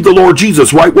receive the Lord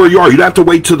Jesus right where you are. You don't have to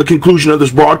wait till the conclusion of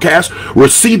this broadcast.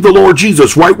 Receive the Lord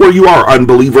Jesus right where you are,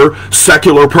 unbeliever,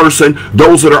 secular person,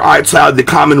 those that are outside the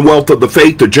commonwealth of the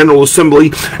faith, the General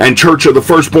Assembly and Church of the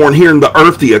Firstborn here in the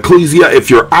earth, the ecclesia.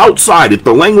 If you're outside, if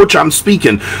the language I'm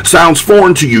speaking sounds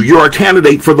foreign to you, you're a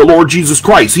candidate for the Lord Jesus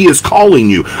Christ. He is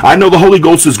calling you. I know the Holy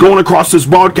Ghost is going across this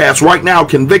broadcast right now,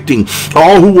 convicting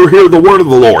all who will hear the word of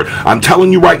the Lord. I'm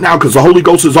telling you right now, because the Holy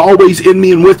Ghost is always in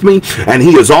me and with me, and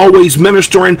he is always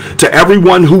ministering to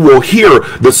everyone who will hear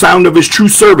the sound of his true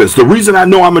servants. The reason I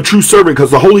know I'm a true servant, because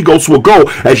the Holy Ghost will go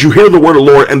as you hear the word of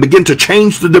the Lord and begin to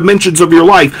change the dimensions of your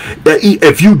life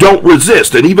if you don't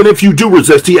resist. And even if you do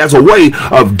resist, he has a way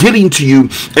of getting to you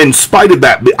in spite of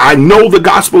that. I know the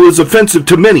gospel is offensive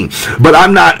to many, but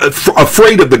I'm not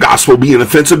afraid of the gospel being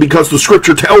offensive, because the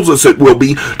scripture tells us it will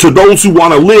be to those who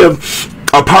want to live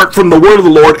apart from the word of the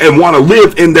Lord and want to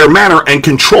live in their manner and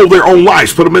control their own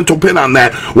lives. Put a mental pin on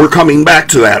that. We're coming back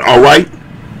to that, all right?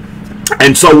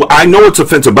 And so I know it's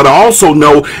offensive, but I also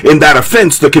know in that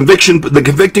offense, the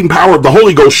convicting power of the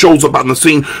Holy Ghost shows up on the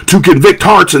scene to convict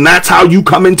hearts, and that's how you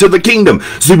come into the kingdom.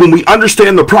 See, when we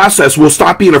understand the process, we'll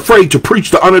stop being afraid to preach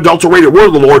the unadulterated word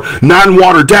of the Lord,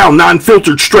 non-watered down,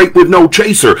 non-filtered, straight with no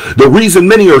chaser. The reason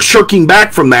many are shirking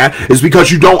back from that is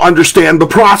because you don't understand the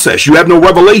process. You have no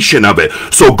revelation of it.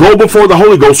 So go before the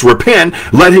Holy Ghost, repent,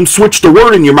 let him switch the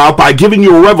word in your mouth by giving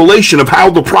you a revelation of how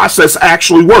the process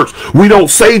actually works. We don't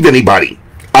save anybody.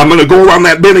 I'm going to go around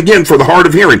that bend again for the hard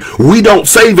of hearing. We don't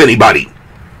save anybody.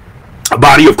 A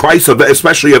body of Christ,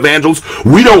 especially evangelists,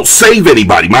 we don't save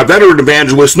anybody. My veteran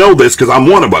evangelists know this because I'm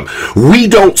one of them. We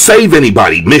don't save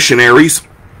anybody, missionaries.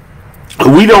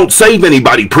 We don't save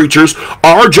anybody, preachers.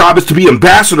 Our job is to be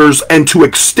ambassadors and to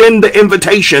extend the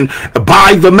invitation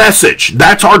by the message.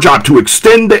 That's our job, to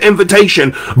extend the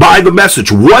invitation by the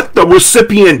message. What the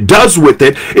recipient does with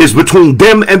it is between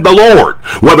them and the Lord.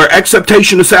 Whether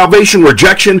acceptation of salvation,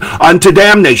 rejection unto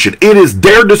damnation, it is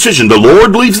their decision. The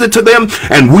Lord leaves it to them,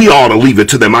 and we ought to leave it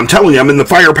to them. I'm telling you, I'm in the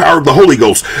firepower of the Holy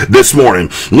Ghost this morning.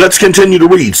 Let's continue to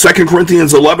read 2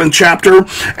 Corinthians 11 chapter,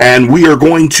 and we are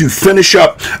going to finish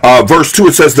up verse 2.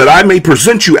 It says that I may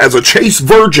present you as a chaste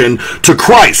virgin to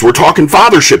Christ. We're talking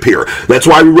fathership here. That's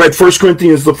why we read 1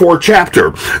 Corinthians the 4th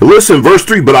chapter. Listen, verse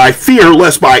 3, but I fear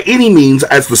lest by any means,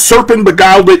 as the serpent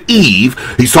beguiled Eve,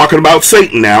 he's talking about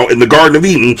Satan now in the Garden of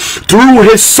Eden, through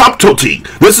his subtlety.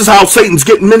 This is how Satan's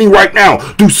getting many right now,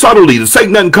 through subtlety.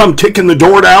 Satan doesn't come kicking the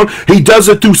door down. He does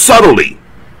it through subtlety.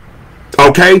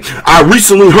 Okay, I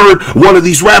recently heard one of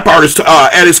these rap artists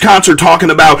at his concert talking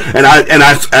about, and I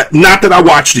not that I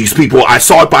watch these people, I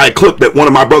saw it by a clip that one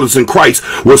of my brothers in Christ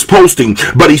was posting,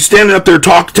 but he's standing up there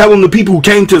telling the people who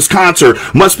came to his concert,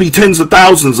 must be tens of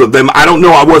thousands of them. I don't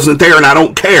know, I wasn't there and I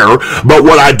don't care, but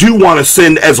what I do want to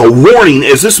send as a warning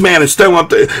is this man is standing up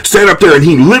there and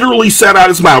he literally said out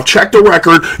his mouth, check the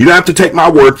record, you don't have to take my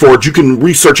word for it, you can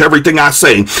research everything I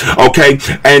say, okay,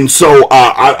 and so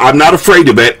I'm not afraid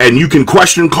of it, and you can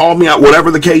question, call me out,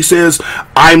 whatever the case is.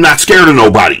 I'm not scared of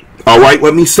nobody. All right,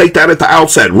 let me state that at the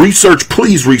outset. Research,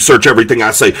 please research everything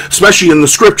I say, especially in the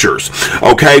scriptures.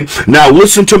 Okay, now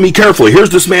listen to me carefully. Here's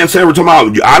this man saying,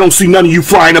 I don't see none of you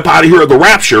flying up out of here at the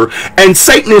rapture, and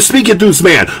Satan is speaking to this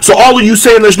man. So all of you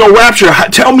saying there's no rapture,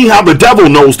 tell me how the devil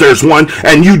knows there's one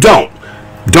and you don't.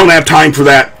 Don't have time for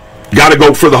that. Got to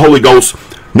go for the Holy Ghost.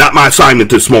 Not my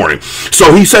assignment this morning.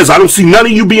 So he says, I don't see none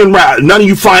of you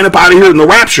flying up out of here in the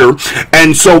rapture.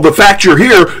 And so the fact you're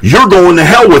here, you're going to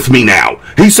hell with me now.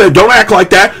 He said, don't act like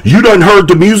that. You done heard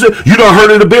the music. You done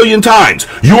heard it a billion times.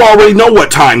 You already know what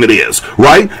time it is,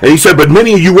 right? And he said, but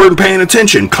many of you weren't paying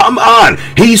attention. Come on.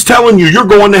 He's telling you, you're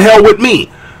going to hell with me.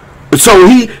 So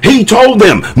he told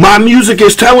them, my music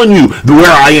is telling you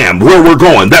where I am, where we're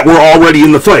going, that we're already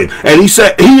in the flame. And he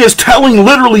said, he is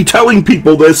literally telling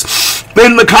people this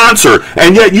in the concert.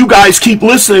 And yet you guys keep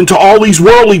listening to all these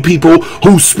worldly people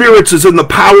whose spirits is in the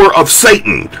power of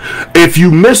Satan. If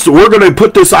you missed it, we're going to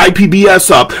put this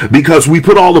IPBS up because we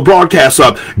put all the broadcasts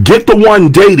up. Get the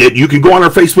one dated. You can go on our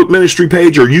Facebook ministry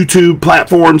page or YouTube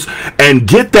platforms and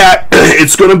get that.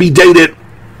 It's going to be dated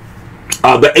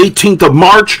the 18th of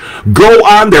March. Go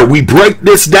on there. We break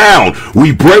this down.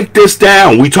 We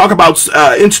talk about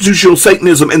institutional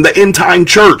Satanism in the end time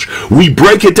church. We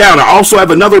break it down. I also have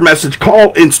another message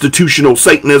called Institutional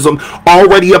Satanism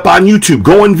already up on YouTube.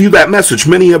 Go and view that message.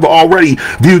 Many have already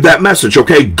viewed that message.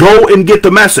 Okay, go and get the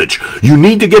message. You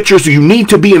need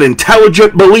to be an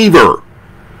intelligent believer.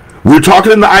 We were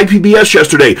talking in the IPBS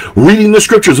yesterday, reading the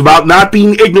scriptures about not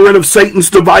being ignorant of Satan's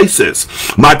devices.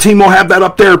 My team will have that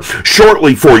up there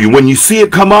shortly for you. When you see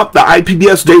it come up, the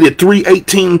IPBS dated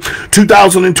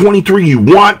 3/18/2023, you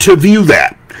want to view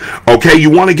that. Okay, you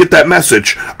want to get that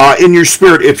message in your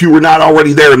spirit if you were not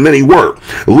already there, and many were.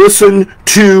 Listen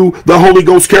to the Holy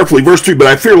Ghost carefully. Verse 3, but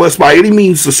I fear lest by any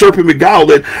means the serpent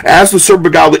beguile it, as the serpent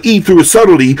beguiled Eve through his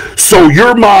subtlety, so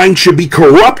your mind should be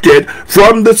corrupted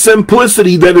from the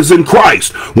simplicity that is in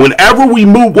Christ. Whenever we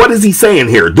move, what is he saying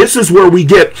here? This is where we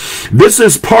get, this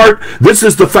is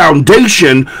the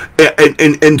foundation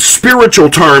in spiritual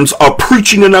terms of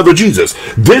preaching another Jesus.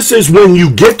 This is when you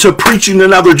get to preaching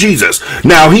another Jesus.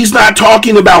 Now, he's not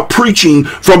talking about preaching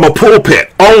from a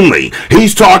pulpit only.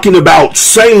 He's talking about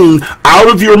saying out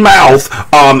of your mouth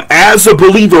as a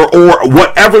believer, or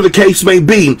whatever the case may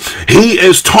be. He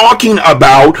is talking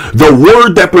about the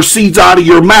word that proceeds out of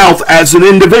your mouth as an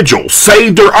individual,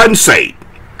 saved or unsaved.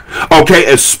 Okay,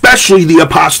 especially the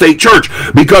apostate church,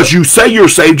 because you say you're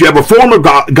saved, you have a form of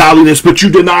godliness, but you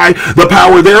deny the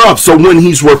power thereof. So when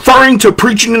he's referring to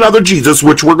preaching another Jesus,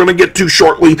 which we're going to get to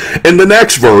shortly in the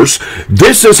next verse,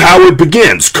 this is how it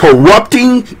begins: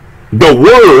 corrupting the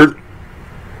word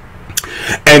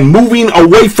and moving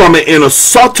away from it in a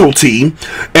subtlety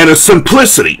and a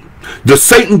simplicity. Does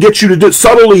Satan get you to do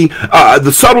subtly?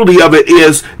 The subtlety of it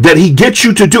is that he gets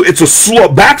you to do. It's a slow,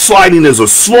 backsliding is a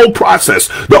slow process.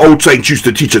 The old saints used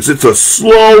to teach us. It's a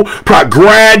slow,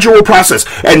 gradual process,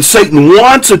 and Satan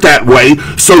wants it that way,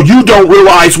 so you don't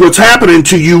realize what's happening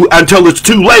to you until it's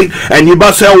too late, and you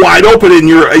bust hell wide open, and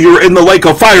you're in the lake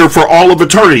of fire for all of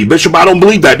eternity. Bishop, I don't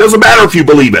believe that. It doesn't matter if you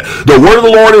believe it. The word of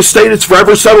the Lord is stated; it's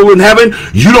forever settled in heaven.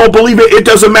 You don't believe it; it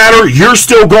doesn't matter. You're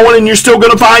still going, and you're still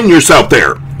going to find yourself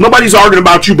there. Nobody's arguing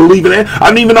about you believing it. I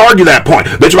don't even argue that point.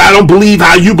 Bishop, I don't believe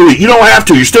how you believe. You don't have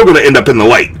to. You're still going to end up in the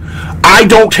lake. I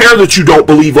don't care that you don't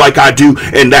believe like I do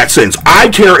in that sense. I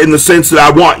care in the sense that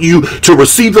I want you to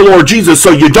receive the Lord Jesus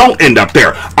so you don't end up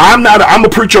there. I'm a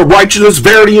preacher of righteousness,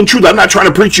 verity, and truth. I'm not trying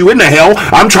to preach you into hell.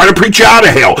 I'm trying to preach you out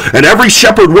of hell. And every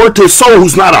shepherd worth his soul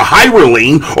who's not a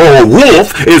hireling or a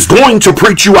wolf is going to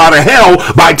preach you out of hell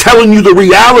by telling you the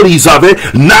realities of it,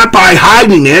 not by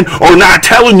hiding it or not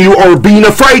telling you or being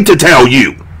afraid to tell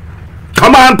you.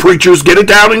 Come on, preachers, get it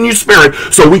down in your spirit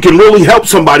so we can really help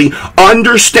somebody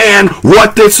understand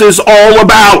what this is all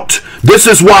about. This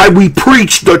is why we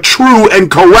preach the true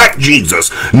and correct Jesus.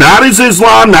 Not as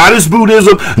Islam, not as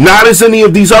Buddhism, not as any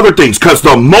of these other things. Because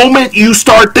the moment you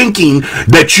start thinking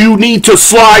that you need to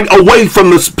slide away from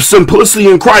the simplicity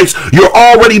in Christ, you're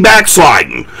already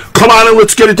backsliding. Come on and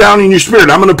let's get it down in your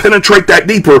spirit. I'm going to penetrate that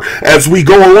deeper as we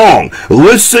go along.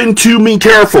 Listen to me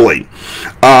carefully.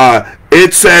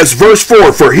 It says, verse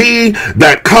 4, for he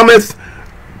that cometh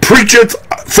preacheth,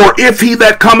 for if he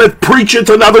that cometh preacheth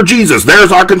another Jesus.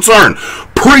 There's our concern.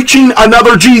 Preaching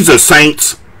another Jesus,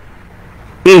 saints.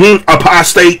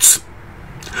 Apostates.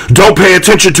 Don't pay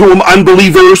attention to them,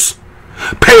 unbelievers.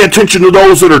 Pay attention to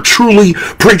those that are truly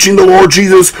preaching the Lord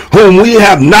Jesus, whom we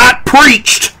have not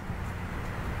preached.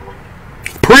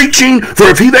 Preaching, for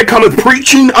if he that cometh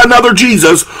preaching another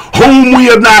Jesus, whom we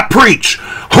have not preached.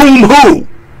 Who?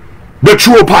 The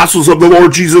true apostles of the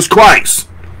Lord Jesus Christ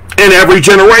in every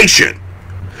generation.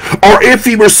 Or if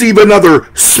he receive another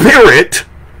spirit,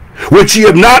 which ye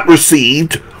have not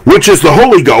received, which is the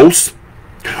Holy Ghost,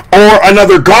 or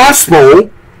another gospel,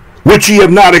 which ye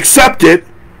have not accepted,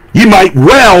 ye might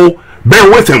well bear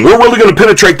with him. We're really going to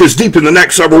penetrate this deep in the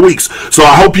next several weeks. So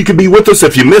I hope you can be with us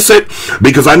if you miss it,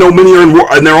 because I know many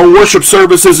are in their own worship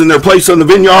services in their place in the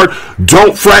vineyard.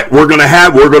 Don't fret.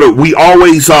 We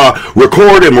always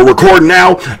record, and we're recording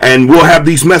now, and we'll have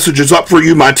these messages up for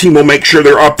you. My team will make sure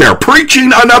they're up there.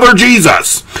 Preaching another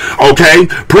Jesus. Okay?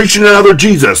 Preaching another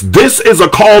Jesus. This is a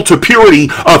call to purity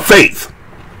of faith.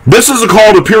 This is a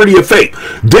call to purity of faith.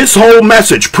 This whole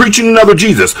message, preaching another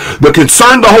Jesus, the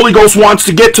concern the Holy Ghost wants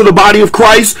to get to the body of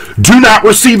Christ, do not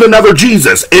receive another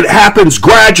Jesus. It happens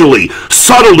gradually,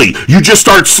 subtly. You just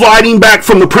start sliding back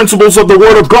from the principles of the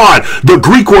Word of God. The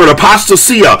Greek word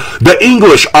apostasia, the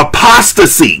English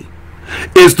apostasy,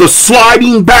 is the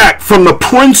sliding back from the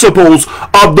principles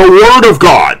of the Word of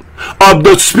God, of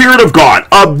the Spirit of God,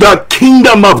 of the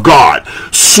kingdom of God,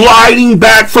 sliding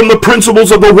back from the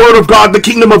principles of the Word of God, the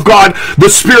kingdom of God, the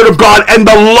Spirit of God, and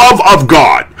the love of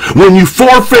God. When you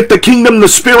forfeit the kingdom, the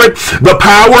Spirit, the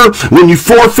power, when you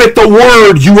forfeit the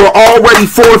Word, you are already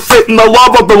forfeiting the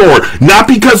love of the Lord. Not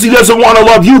because he doesn't want to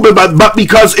love you, but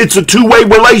because it's a two-way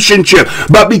relationship,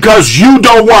 but because you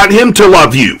don't want him to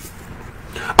love you.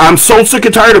 I'm so sick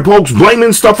and tired of folks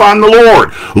blaming stuff on the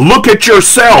Lord. Look at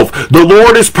yourself. The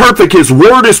Lord is perfect. His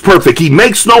word is perfect. He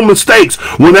makes no mistakes.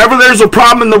 Whenever there's a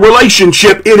problem in the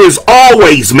relationship, it is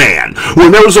always man.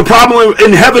 When there was a problem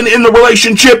in heaven in the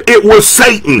relationship, it was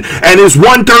Satan and his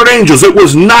 1/3 angels. It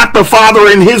was not the Father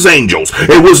and his angels.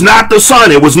 It was not the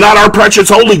Son. It was not our precious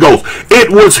Holy Ghost. It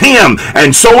was him.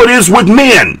 And so it is with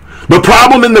men. The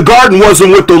problem in the garden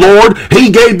wasn't with the Lord. He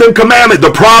gave them commandment.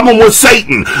 The problem was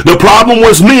Satan. The problem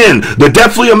was men. The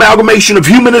deathly amalgamation of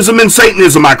humanism and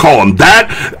Satanism, I call it.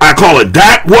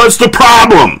 That was the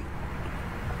problem.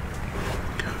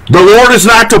 The Lord is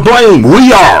not to blame.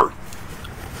 We are.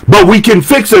 But we can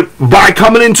fix it by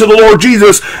coming into the Lord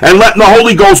Jesus and letting the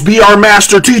Holy Ghost be our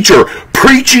master teacher.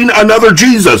 Preaching another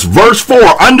Jesus. Verse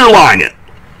 4, underline it.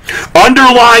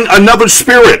 Underline another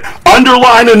spirit.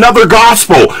 Underline another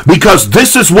gospel, because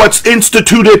this is what's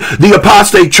instituted the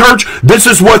apostate church. This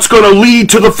is what's going to lead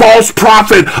to the false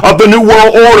prophet of the New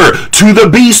World Order, to the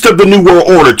beast of the New World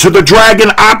Order, to the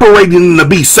dragon operating in the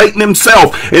beast, Satan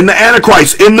himself, in the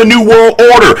Antichrist, in the New World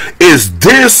Order, is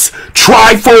this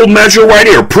trifold measure right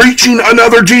here. Preaching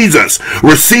another Jesus,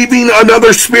 receiving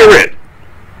another spirit,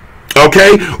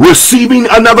 okay, receiving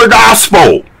another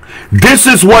gospel. This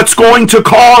is what's going to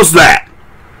cause that.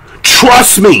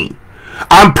 Trust me.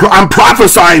 I'm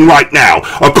prophesying right now.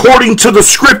 According to the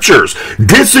scriptures,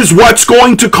 this is what's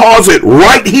going to cause it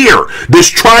right here. This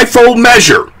trifold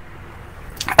measure.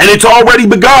 And it's already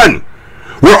begun.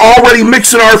 We're already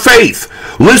mixing our faith.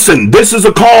 Listen, this is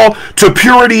a call to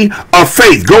purity of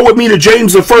faith. Go with me to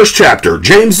James, the first chapter.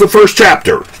 James, the first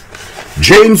chapter.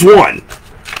 James 1.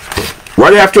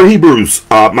 Right after Hebrews,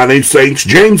 my name's Saints.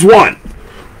 James 1.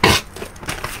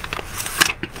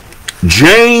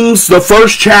 James, the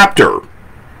first chapter.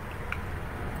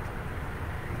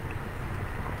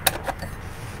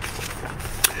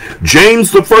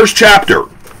 James, the first chapter.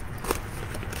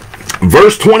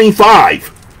 Verse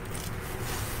 25.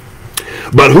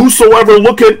 But whosoever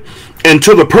looketh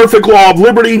into the perfect law of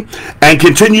liberty, and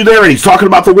continue there, and he's talking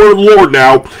about the word of the Lord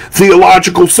now,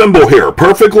 theological symbol here,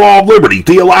 perfect law of liberty,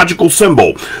 theological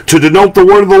symbol, to denote the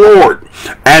word of the Lord,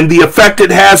 and the effect it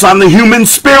has on the human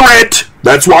spirit.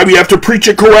 That's why we have to preach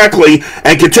it correctly,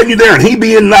 and continue there, and he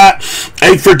being not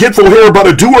a forgetful hearer, but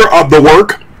a doer of the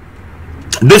work,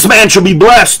 this man shall be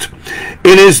blessed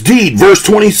in his deed. Verse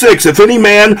 26, if any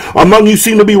man among you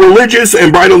seem to be religious,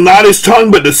 and bridle not his tongue,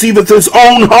 but deceiveth his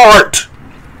own heart.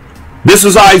 This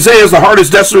is Isaiah's, the heart is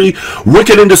desperately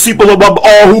wicked and deceitful above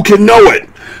all who can know it.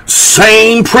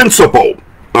 Same principle.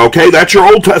 Okay, that's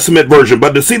your Old Testament version.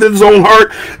 But deceiveth his own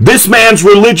heart, this man's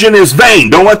religion is vain.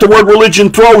 Don't let the word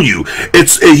religion throw you.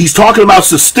 He's talking about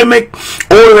systemic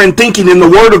order and thinking in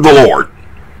the word of the Lord.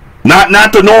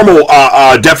 Not the normal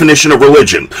definition of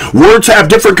religion. Words have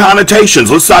different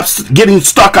connotations. Let's stop getting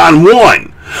stuck on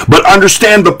one. But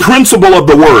understand the principle of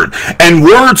the word. And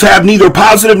words have neither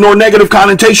positive nor negative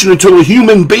connotation until a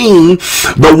human being,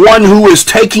 the one who is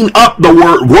taking up the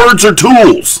word. Words are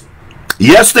tools.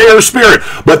 Yes, they are spirit,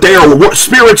 but they are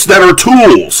spirits that are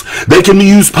tools. They can be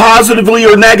used positively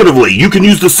or negatively. You can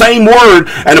use the same word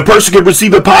and a person can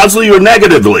receive it positively or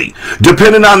negatively,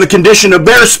 depending on the condition of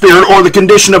their spirit or the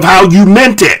condition of how you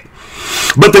meant it.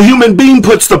 But the human being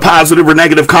puts the positive or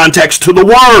negative context to the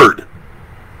word.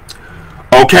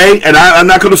 Okay, and I'm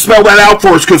not going to spell that out for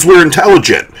us because we're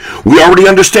intelligent. We already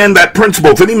understand that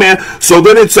principle. If any man, so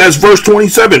then it says, verse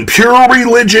 27, pure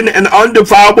religion and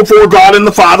undefiled before God and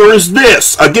the Father is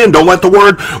this. Again, don't let the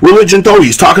word religion throw you.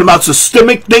 He's talking about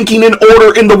systemic thinking and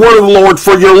order in the word of the Lord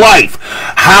for your life.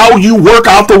 How you work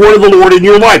out the word of the Lord in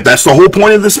your life. That's the whole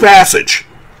point of this passage.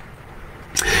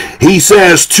 He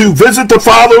says to visit the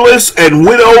fatherless and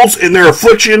widows in their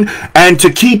affliction and to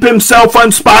keep himself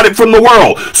unspotted from the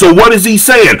world. So what is he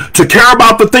saying? To care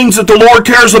about the things that the Lord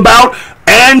cares about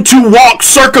and to walk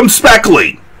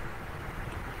circumspectly.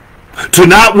 To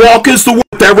not walk as the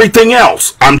with everything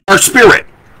else. Our spirit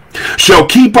shall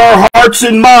keep our hearts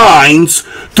and minds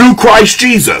through Christ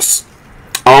Jesus.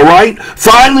 All right.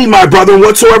 Finally, my brethren,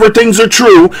 whatsoever things are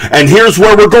true, and here's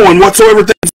where we're going, whatsoever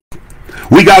things.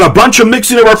 We got a bunch of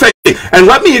mixing of our faith. And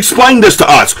let me explain this to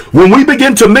us. When we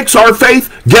begin to mix our faith,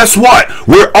 guess what?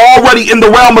 We're already in the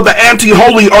realm of the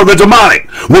anti-holy or the demonic.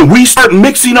 When we start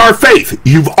mixing our faith,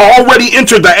 you've already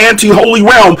entered the anti-holy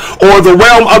realm or the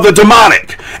realm of the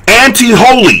demonic.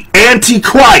 Anti-holy,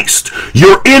 anti-Christ.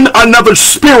 You're in another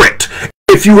spirit.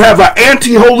 If you have an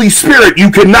anti-holy spirit,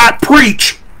 you cannot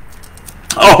preach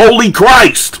a holy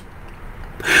Christ.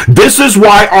 This is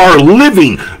why our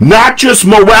living, not just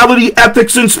morality,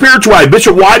 ethics, and spirituality.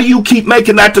 Bishop, why do you keep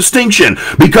making that distinction?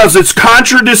 Because it's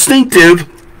contradistinctive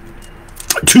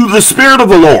to the Spirit of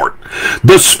the Lord.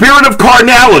 The spirit of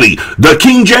carnality, the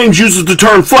King James uses the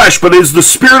term flesh, but is the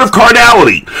spirit of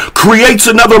carnality, creates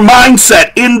another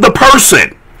mindset in the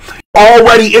person,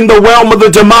 already in the realm of the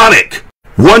demonic,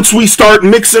 once we start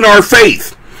mixing our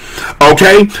faith.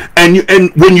 Okay,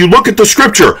 and when you look at the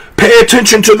scripture, pay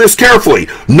attention to this carefully.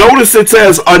 Notice it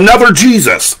says another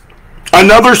Jesus,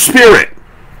 another spirit,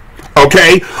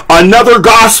 okay, another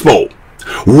gospel.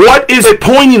 What is it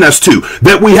pointing us to?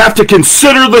 That we have to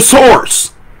consider the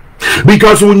source.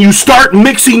 Because when you start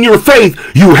mixing your faith,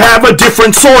 you have a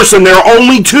different source, and there are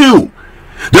only two.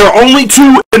 There are only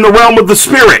two in the realm of the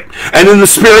spirit and in the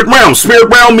spirit realm.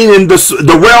 Spirit realm meaning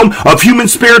the realm of human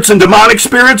spirits and demonic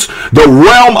spirits. The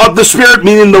realm of the spirit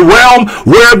meaning the realm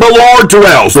where the Lord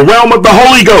dwells. The realm of the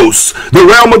Holy Ghost. The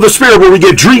realm of the spirit where we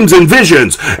get dreams and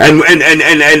visions.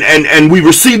 And we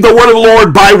receive the word of the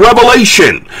Lord by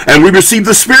revelation. And we receive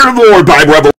the spirit of the Lord by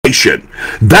revelation.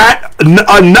 That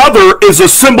another is a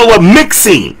symbol of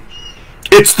mixing.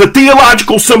 It's the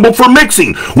theological symbol for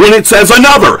mixing. When it says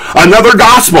another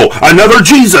gospel, another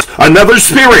Jesus, another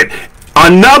spirit.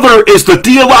 Another is the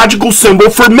theological symbol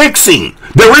for mixing.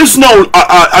 There is no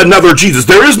another Jesus.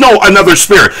 There is no another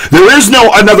spirit. There is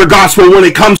no another gospel when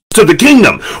it comes to the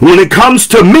kingdom. When it comes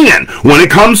to men, when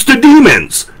it comes to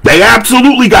demons, they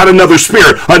absolutely got another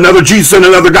spirit, another Jesus, and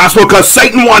another gospel, because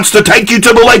Satan wants to take you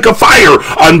to the lake of fire,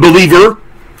 unbeliever,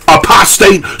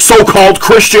 apostate, so-called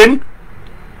Christian.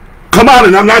 Come on,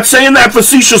 and I'm not saying that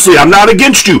facetiously. I'm not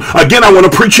against you. Again, I want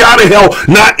to preach you out of hell,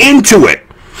 not into it.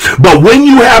 But when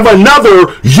you have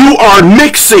another, you are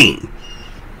mixing.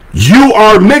 You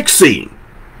are mixing.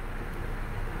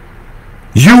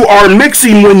 You are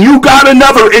mixing when you got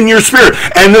another in your spirit.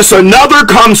 And this another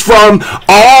comes from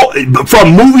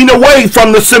moving away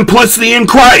from the simplicity in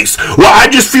Christ. Well, I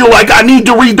just feel like I need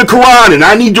to read the Quran, and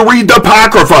I need to read the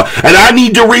Apocrypha, and I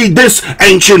need to read this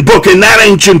ancient book and that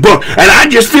ancient book, and I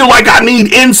just feel like I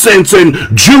need incense and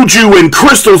juju and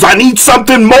crystals. I need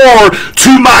something more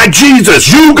to my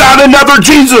Jesus. You got another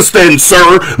Jesus then,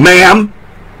 sir, ma'am.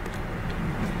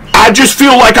 I just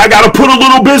feel like I got to put a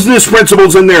little business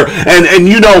principles in there, and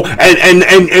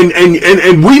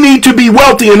we need to be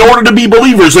wealthy in order to be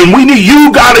believers, and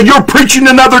you're preaching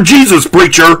another Jesus,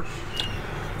 preacher.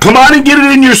 Come on and get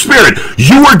it in your spirit.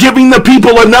 You are giving the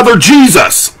people another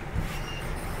Jesus.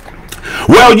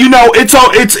 Well,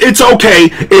 it's okay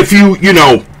if you.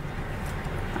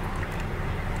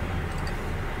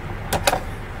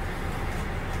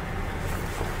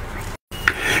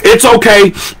 It's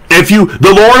okay if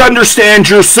the Lord understands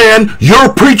your sin.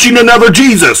 You're preaching another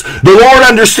Jesus. The Lord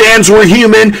understands we're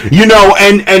human,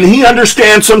 and he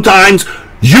understands sometimes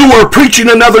you are preaching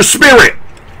another spirit.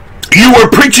 You are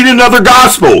preaching another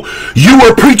gospel. You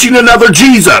are preaching another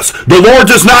Jesus. The Lord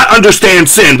does not understand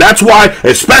sin. That's why,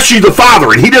 especially the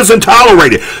Father, and he doesn't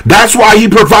tolerate it. That's why he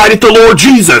provided the Lord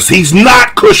Jesus. He's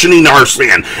not cushioning our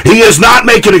sin. He is not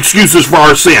making excuses for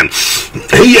our sin.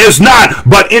 He is not,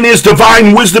 but in his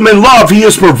divine wisdom and love, he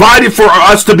has provided for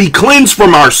us to be cleansed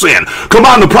from our sin. Come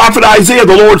on, the prophet Isaiah,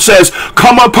 the Lord says,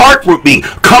 come apart with me,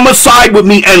 come aside with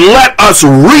me, and let us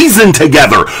reason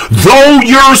together. Though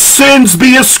your sins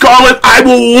be as scarlet, I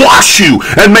will wash you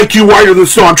and make you whiter than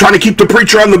snow. I'm trying to keep the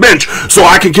preacher on the bench so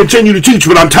I can continue to teach,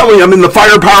 but I'm telling you, I'm in the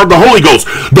firepower of the Holy Ghost.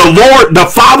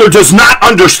 The Father does not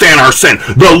understand our sin.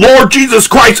 The Lord Jesus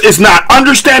Christ is not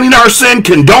understanding our sin,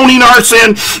 condoning our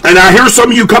sin. And I hear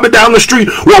some of you coming down the street,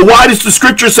 well, why does the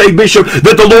scripture say, Bishop,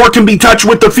 that the Lord can be touched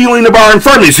with the feeling of our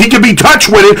infirmities? He can be touched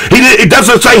with it. It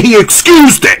doesn't say he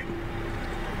excused it.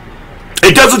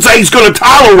 It doesn't say he's going to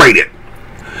tolerate it.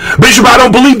 Bishop, I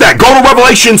don't believe that. Go to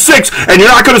Revelation 6, and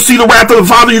you're not going to see the wrath of the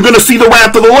Father. You're going to see the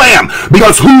wrath of the Lamb.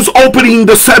 Because who's opening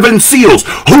the seven seals?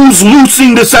 Who's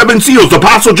loosing the seven seals? The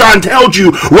Apostle John tells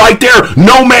you right there,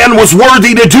 no man was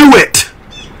worthy to do it.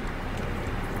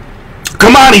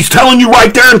 Come on, he's telling you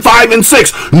right there in 5 and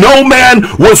 6. No man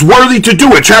was worthy to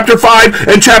do it. Chapter 5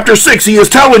 and chapter 6, he is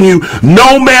telling you,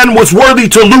 no man was worthy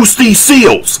to loose these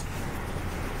seals.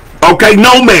 Okay,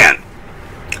 no man.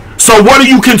 So what are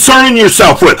you concerning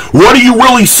yourself with? What are you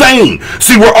really saying?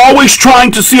 See, we're always trying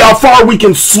to see how far we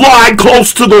can slide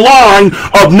close to the line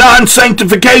of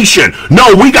non-sanctification.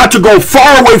 No, we got to go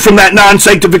far away from that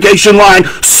non-sanctification line,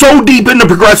 so deep into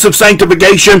progressive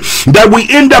sanctification that we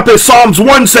end up, as Psalms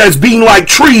 1 says, being like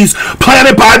trees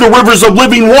planted by the rivers of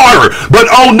living water. But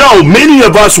oh no, many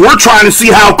of us, we're trying to see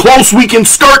how close we can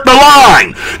skirt the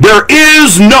line.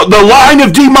 The line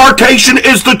of demarcation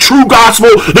is the true gospel,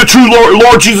 the true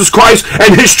Lord Jesus Christ, Christ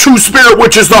and his true spirit,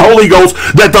 which is the Holy Ghost,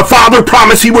 that the Father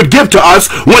promised he would give to us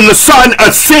when the Son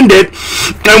ascended.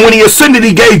 And when he ascended,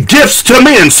 he gave gifts to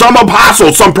men, some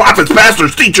apostles, some prophets,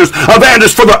 pastors, teachers,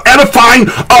 evangelists, for the edifying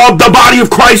of the body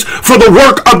of Christ, for the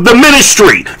work of the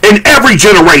ministry in every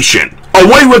generation.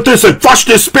 Away with this and flush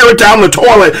this spirit down the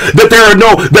toilet, that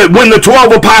when the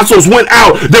 12 apostles went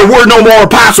out, there were no more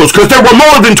apostles, because there were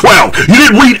more than 12. You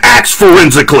didn't read Acts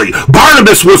forensically.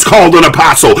 Barnabas was called an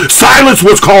apostle. Silas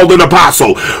was called an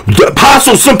apostle. The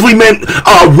apostles simply meant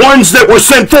ones that were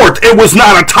sent forth. It was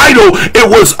not a title. It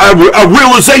was a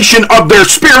realization of their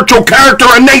spiritual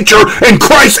character and nature in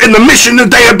Christ and the mission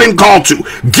that they have been called to.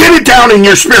 Get it down in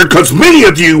your spirit, because many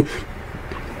of you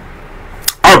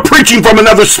are preaching from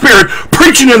another spirit,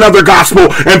 preaching another gospel,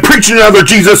 and preaching another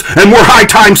Jesus, and we're high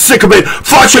time sick of it.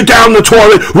 Flush it down the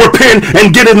toilet, repent,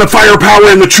 and get in the firepower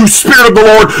and the true spirit of the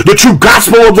Lord, the true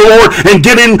gospel of the Lord, and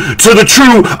get into the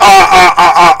true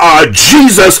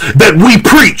Jesus that we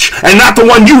preach, and not the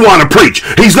one you want to preach.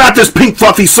 He's not this pink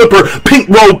fluffy slipper, pink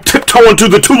robe, tiptoeing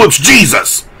through the tulips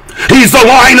Jesus. He's the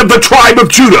Lion of the tribe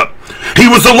of Judah. He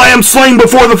was the lamb slain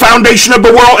before the foundation of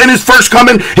the world. In his first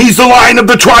coming, he's the Lion of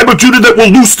the tribe of Judah that will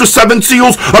loose the 7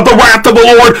 seals of the wrath of the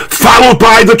Lord, followed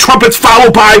by the trumpets, followed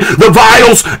by the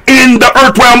vials in the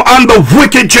earth realm on the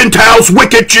wicked Gentiles,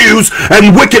 wicked Jews,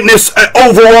 and wickedness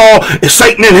overall,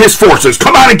 Satan and his forces.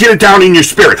 Come on and get it down in your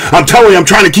spirit. I'm telling you, I'm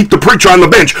trying to keep the preacher on the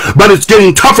bench, but it's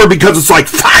getting tougher because it's like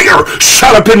fire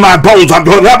shut up in my bones. I'm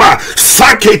going,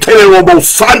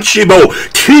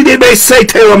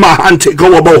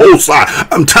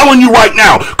 I'm telling you right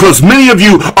now, because many of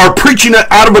you are preaching it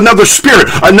out of another spirit,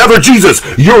 another Jesus.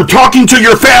 You're talking to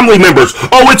your family members.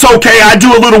 Oh, it's okay. I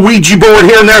do a little Ouija board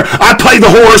here and there. I play the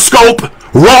horoscope.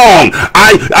 Wrong.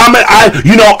 I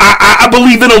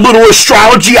believe in a little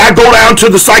astrology. I go down to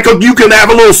the psychic. You can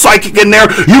have a little psychic in there.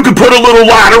 You can put a little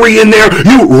lottery in there.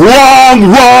 Wrong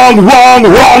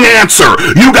answer.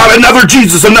 You got another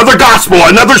Jesus, another gospel,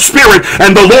 another spirit,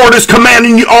 and the Lord is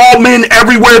commanding you, all men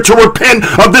everywhere, to repent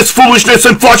of this foolishness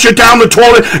and flush it down the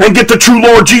toilet and get the true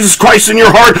Lord Jesus Christ in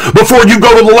your heart before you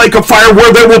go to the lake of fire,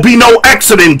 where there will be no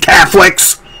exit,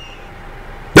 Catholics.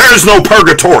 There is no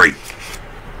purgatory.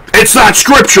 It's not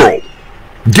scriptural.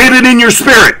 Get it in your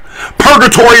spirit.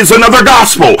 Purgatory is another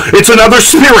gospel. It's another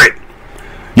spirit.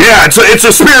 Yeah, it's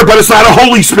a spirit, but it's not a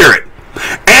Holy Spirit.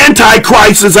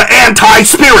 Antichrist is an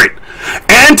anti-spirit.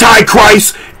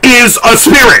 Antichrist is a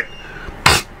spirit.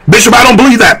 Bishop, I don't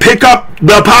believe that. Pick up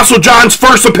the Apostle John's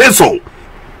first epistle.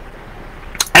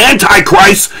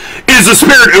 Antichrist is a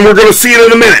spirit, and we're going to see it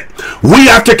in a minute. We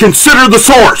have to consider the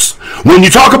source. When you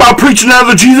talk about preaching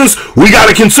another Jesus, we got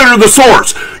to consider the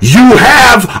source. You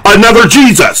have another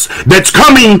Jesus that's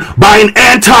coming by an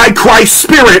antichrist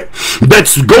spirit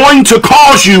that's going to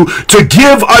cause you to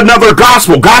give another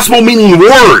gospel. Gospel meaning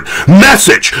word,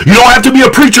 message. You don't have to be a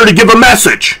preacher to give a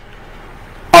message.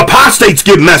 Apostates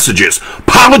give messages.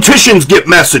 Politicians get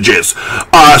messages.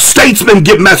 Statesmen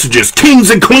get messages. Kings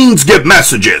and queens get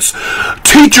messages.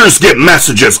 Teachers get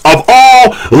messages of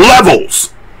all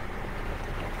levels.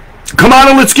 Come on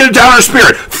and let's get it down our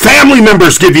spirit. Family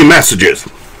members give you messages.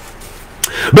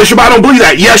 Bishop, I don't believe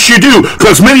that. Yes, you do,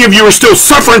 because many of you are still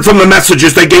suffering from the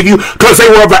messages they gave you because they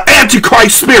were of an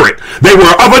antichrist spirit. They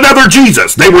were of another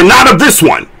Jesus. They were not of this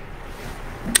one.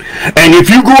 And if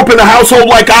you grew up in a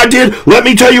household like I did, let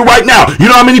me tell you right now,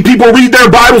 you know how many people read their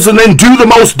Bibles and then do the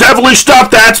most devilish stuff?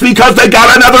 That's because they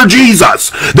got another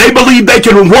Jesus. They believe they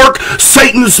can work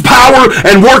Satan's power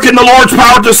and work in the Lord's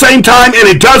power at the same time,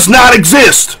 and it does not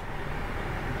exist.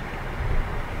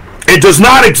 It does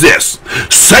not exist.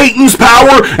 Satan's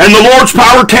power and the Lord's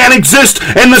power can't exist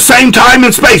in the same time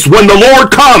and space. When the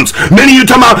Lord comes, many of you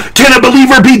talking about, can a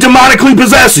believer be demonically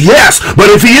possessed? Yes,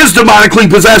 but if he is demonically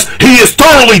possessed, he is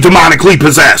thoroughly demonically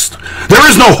possessed. There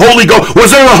is no Holy Ghost.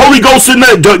 Was there a Holy Ghost in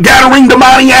the Gathering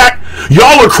demoniac?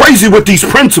 Y'all are crazy with these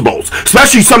principles,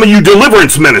 especially some of you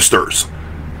deliverance ministers.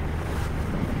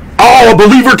 Oh, a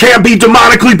believer can't be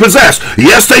demonically possessed.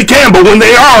 Yes, they can, but when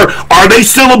they are they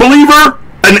still a believer?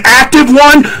 An active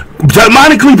one?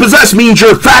 Demonically possessed means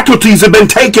your faculties have been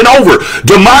taken over.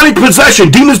 Demonic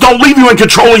possession, demons don't leave you in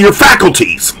control of your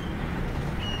faculties.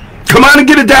 Come on and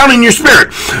get it down in your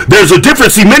spirit. There's a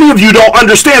difference. See, many of you don't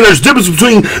understand there's a difference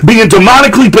between being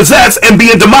demonically possessed and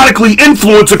being demonically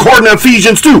influenced, according to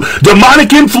Ephesians 2.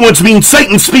 Demonic influence means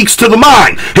Satan speaks to the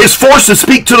mind. His forces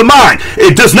speak to the mind.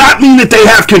 It does not mean that they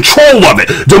have control of it.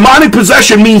 Demonic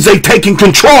possession means they've taken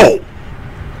control.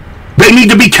 They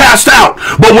need to be cast out.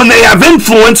 But when they have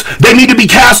influence, they need to be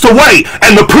cast away.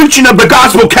 And the preaching of the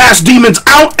gospel casts demons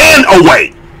out and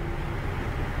away.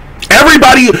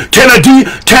 Everybody, can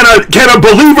a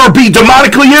believer be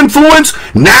demonically influenced?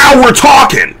 Now we're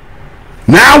talking.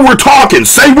 Now we're talking.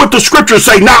 Say what the scriptures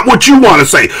say, not what you want to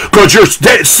say, because you're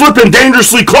slipping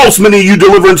dangerously close, many of you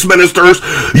deliverance ministers.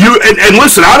 And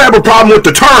listen, I don't have a problem with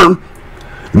the term.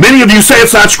 Many of you say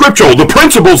it's not scriptural. The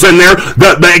principle's in there.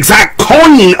 The exact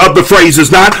coining of the phrase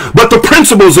is not, but the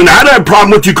principle's in there. I don't have a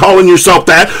problem with you calling yourself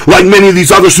that, like many of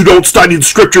these others who don't study the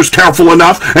scriptures careful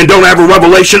enough and don't have a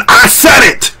revelation. I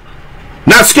said it.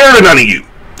 Not scared of none of you.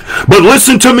 But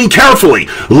listen to me carefully.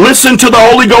 Listen to the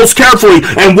Holy Ghost carefully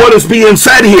and what is being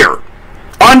said here.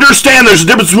 Understand there's a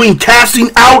difference between casting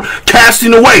out,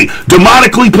 casting away.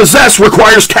 Demonically possessed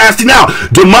requires casting out.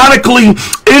 Demonically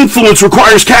influenced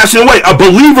requires casting away. A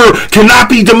believer cannot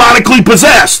be demonically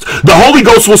possessed. The Holy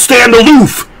Ghost will stand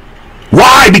aloof.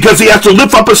 Why? Because he has to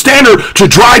lift up a standard to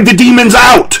drive the demons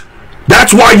out.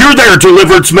 That's why you're there,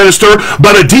 deliverance minister.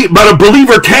 But a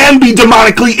believer can be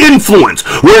demonically influenced,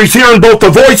 where he's hearing both the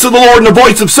voice of the Lord and the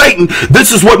voice of Satan.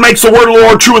 This is what makes the word of the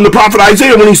Lord true in the prophet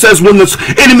Isaiah when he says, when this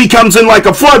enemy comes in like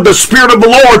a flood, the Spirit of the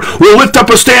Lord will lift up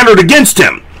a standard against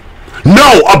him.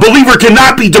 No, a believer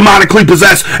cannot be demonically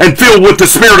possessed and filled with the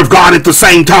Spirit of God at the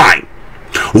same time.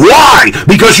 Why?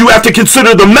 Because you have to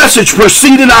consider the message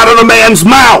proceeding out of the man's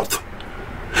mouth.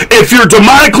 If you're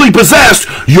demonically possessed,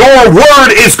 your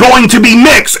word is going to be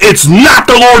mixed. It's not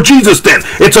the Lord Jesus then.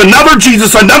 It's another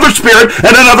Jesus, another spirit,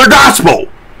 and another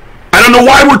gospel. I don't know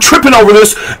why we're tripping over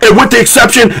this, with the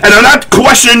exception, and I'm not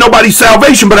questioning nobody's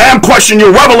salvation, but I am questioning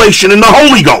your revelation in the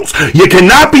Holy Ghost. You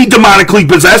cannot be demonically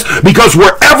possessed, because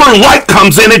wherever light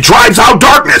comes in, it drives out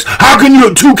darkness. How can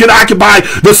you two can occupy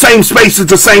the same space at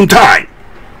the same time?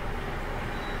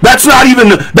 That's not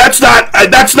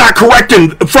correct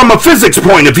from a physics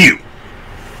point of view.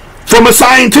 From a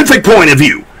scientific point of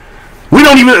view.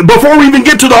 Before we even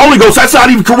get to the Holy Ghost, that's not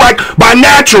even correct by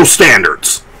natural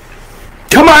standards.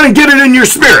 Come on and get it in your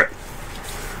spirit.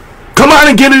 Come on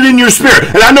and get it in your spirit.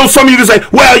 And I know some of you can say,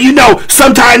 well,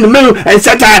 sometimes the moon, and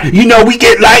sometimes, we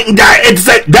get light and dark.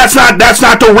 That's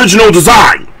not the original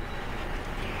design.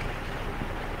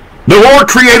 The Lord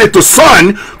created the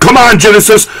sun, come on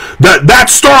Genesis, that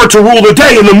star to rule the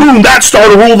day, and the moon, that star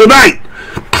to rule the night.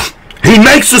 He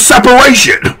makes a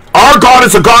separation. Our God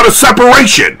is a God of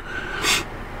separation.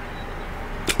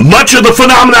 Much of the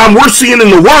phenomenon we're seeing in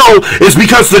the world is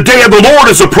because the day of the Lord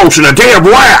is approaching, a day of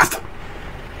wrath.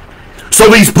 So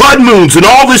these blood moons and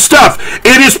all this stuff,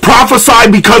 it is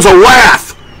prophesied because of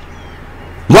wrath.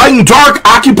 Light and dark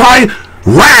occupy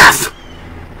wrath.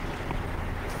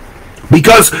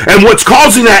 And what's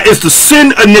causing that is the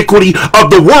sin iniquity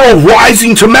of the world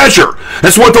rising to measure.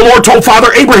 That's what the Lord told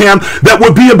Father Abraham that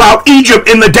would be about Egypt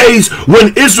in the days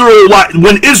when Israel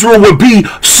would be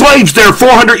slaves there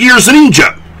 400 years in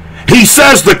Egypt. He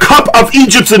says the cup of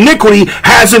Egypt's iniquity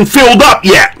hasn't filled up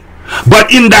yet.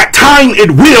 But in that time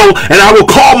it will, and I will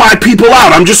call my people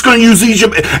out. I'm just going to use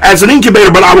Egypt as an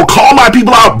incubator, but I will call my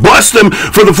people out, bless them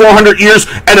for the 400 years,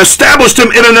 and establish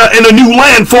them in a new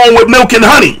land flowing with milk and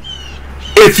honey.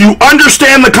 If you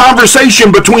understand the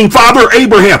conversation between Father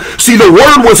Abraham, see, the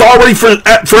word was already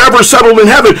forever settled in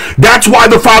heaven. That's why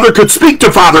the Father could speak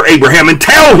to Father Abraham and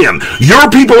tell him,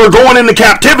 your people are going into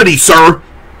captivity, sir.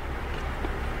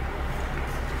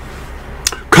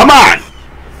 Come on.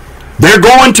 They're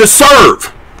going to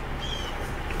serve.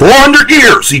 400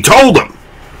 years, he told them.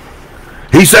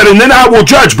 He said, and then I will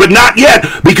judge, but not yet,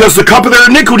 because the cup of their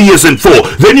iniquity isn't full.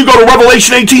 Then you go to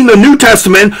Revelation 18, the New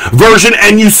Testament version,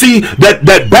 and you see that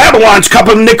Babylon's cup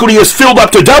of iniquity is filled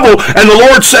up to double, and the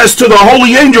Lord says to the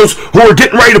holy angels who are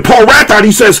getting ready to pour wrath out,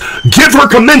 he says, give her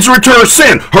commensurate to her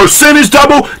sin. Her sin is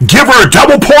double, give her a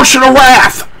double portion of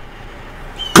wrath.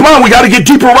 Come on, we got to get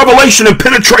deeper revelation and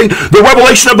penetrate the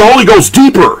revelation of the Holy Ghost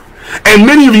deeper. And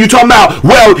many of you talking about,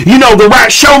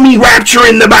 show me rapture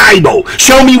in the Bible.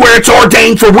 Show me where it's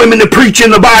ordained for women to preach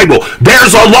in the Bible.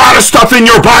 There's a lot of stuff in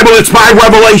your Bible that's by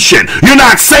revelation. You're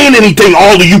not saying anything,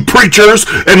 all of you preachers,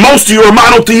 and most of you are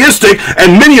monotheistic,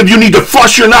 and many of you need to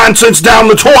flush your nonsense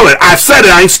down the toilet. I said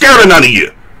it, I ain't scared of none of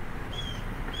you.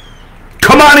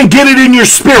 Come on and get it in your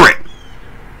spirit.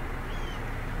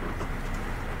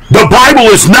 The Bible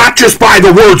is not just by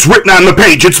the words written on the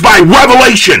page. It's by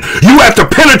revelation. You have to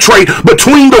penetrate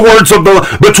between the lines of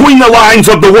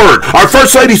the word. Our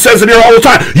First Lady says it here all the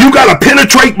time. You got to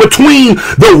penetrate between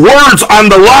the words on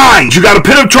the lines. You got to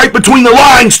penetrate between the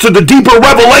lines to the deeper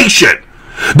revelation.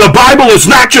 The Bible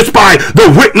is not just by the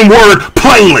written word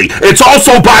plainly. It's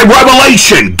also by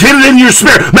revelation. Get it in your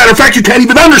spirit. Matter of fact, you can't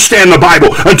even understand the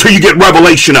Bible until you get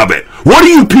revelation of it. What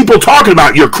are you people talking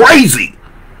about? You're crazy.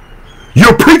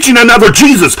 You're preaching another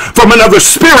Jesus from another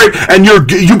spirit, and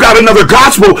you got another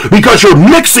gospel because you're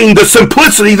mixing the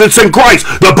simplicity that's in Christ.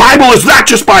 The Bible is not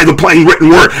just by the plain written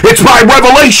word. It's by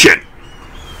revelation.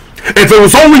 If it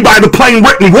was only by the plain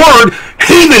written word,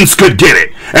 heathens could get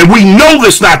it. And we know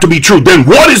this not to be true. Then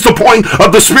what is the point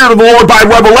of the Spirit of the Lord by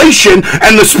revelation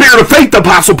and the Spirit of faith the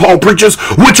Apostle Paul preaches,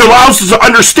 which allows us to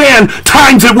understand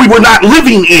times that we were not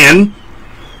living in,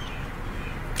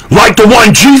 like the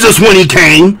one Jesus when he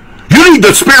came. You need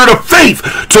the Spirit of faith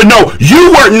to know you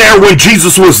weren't there when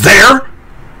Jesus was there.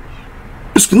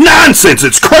 It's nonsense.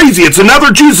 It's crazy. It's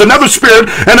another Jesus, another Spirit,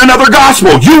 and another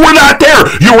gospel. You were not there.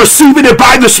 You're receiving it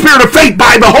by the Spirit of faith,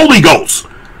 by the Holy Ghost.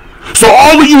 So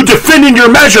all of you defending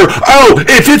your measure, oh,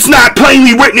 if it's not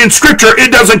plainly written in Scripture,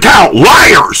 it doesn't count.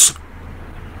 Liars.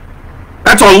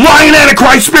 That's a lying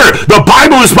Antichrist spirit. The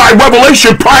Bible is by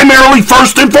revelation primarily,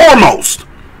 first and foremost.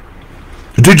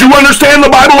 Did you understand the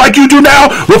Bible like you do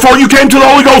now before you came to the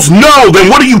Holy Ghost? No.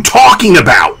 Then what are you talking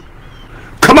about?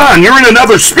 Come on, you're in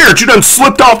another spirit. You done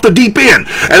slipped off the deep end.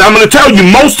 And I'm going to tell you,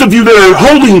 most of you that are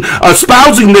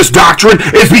espousing this doctrine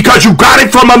is because you got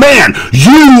it from a man.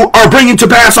 You are bringing to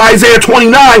pass Isaiah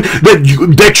 29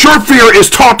 that your fear is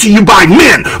taught to you by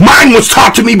men. Mine was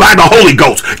taught to me by the Holy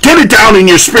Ghost. Get it down in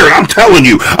your spirit. I'm telling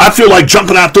you, I feel like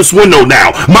jumping out this window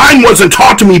now. Mine wasn't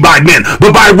taught to me by men,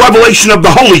 but by revelation of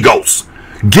the Holy Ghost.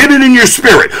 Get it in your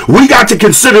spirit. We got to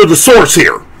consider the source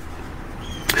here.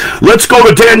 Let's go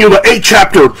to Daniel, the 8th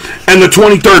chapter and the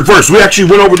 23rd verse. We actually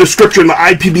went over the scripture in the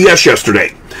IPBS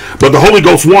yesterday, but the Holy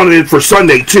Ghost wanted it for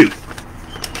Sunday too.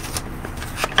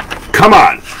 Come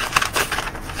on.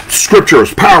 Scripture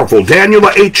is powerful. Daniel, the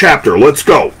 8th chapter. Let's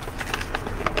go.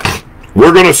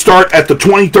 We're going to start at the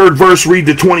 23rd verse, read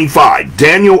to 25.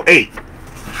 Daniel 8.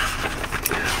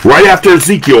 Right after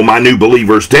Ezekiel, my new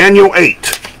believers. Daniel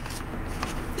 8.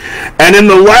 And in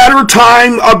the latter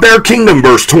time of their kingdom,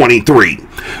 verse 23.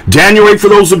 Daniel 8, for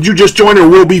those of you just joining,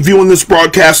 will be viewing this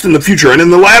broadcast in the future. And in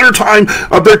the latter time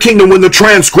of their kingdom, when the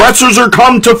transgressors are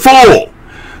come to full,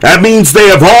 that means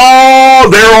they're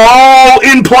all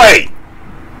in play.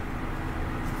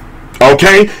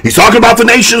 Okay? He's talking about the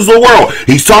nations of the world.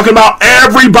 He's talking about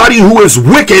everybody who is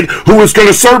wicked, who is going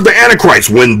to serve the Antichrist.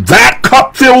 When that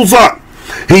cup fills up,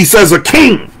 he says a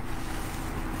king.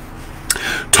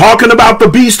 Talking about the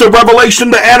beast of Revelation,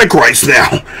 the Antichrist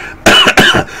now.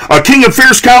 A king of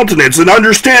fierce countenance and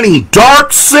understanding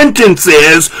dark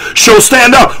sentences shall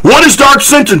stand up. What is dark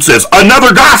sentences?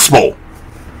 Another gospel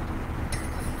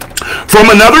from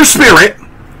another spirit.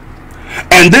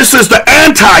 And this is the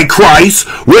Antichrist,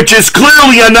 which is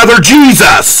clearly another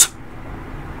Jesus.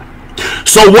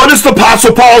 So what is the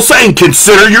Apostle Paul saying?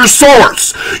 Consider your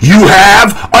source. You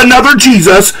have another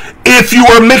Jesus if you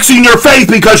are mixing your faith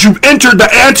because you've entered the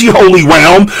anti-holy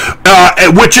realm,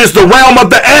 which is the realm of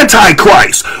the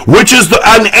Antichrist, which is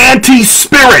an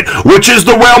anti-spirit, which is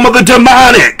the realm of the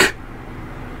demonic.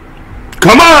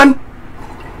 Come on.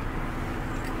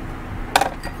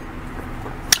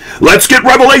 Let's get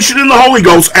revelation in the Holy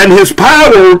Ghost. And his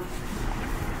power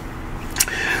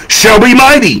shall be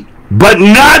mighty, but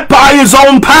not by his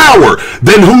own power.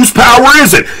 Then whose power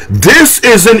is it? This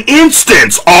is an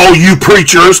instance, all you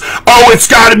preachers. Oh, it's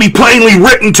got to be plainly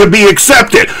written to be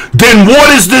accepted. Then what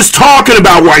is this talking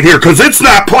about right here? Because it's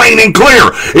not plain and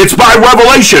clear. It's by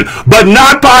revelation, but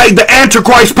not by the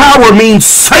Antichrist power means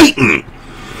Satan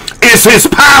is his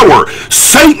power.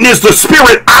 Satan is the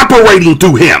spirit operating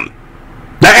through him.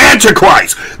 The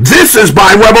Antichrist. This is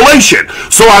by revelation.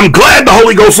 So I'm glad the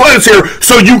Holy Ghost led us here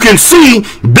so you can see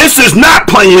this is not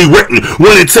plainly written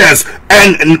when it says,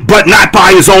 but not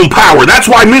by his own power. That's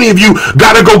why many of you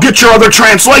got to go get your other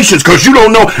translations because you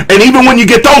don't know. And even when you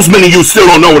get those, many of you still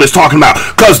don't know what it's talking about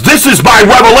because this is by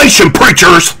revelation,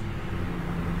 preachers.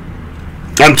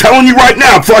 I'm telling you right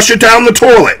now, flush it down the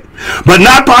toilet. But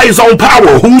not by his own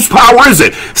power. Whose power is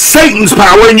it? Satan's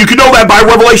power, and you can know that by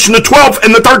Revelation the 12th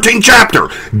and the 13th chapter.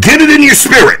 Get it in your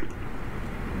spirit.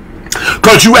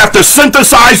 Because you have to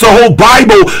synthesize the whole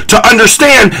Bible to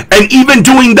understand, and even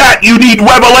doing that, you need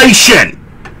revelation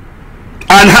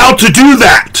on how to do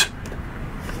that.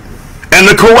 And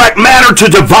the correct manner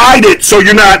to divide it so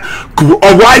you're not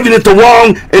arriving at the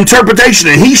wrong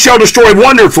interpretation. And he shall destroy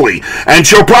wonderfully, and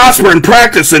shall prosper in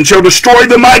practice, and shall destroy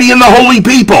the mighty and the holy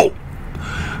people.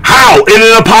 How? In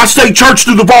an apostate church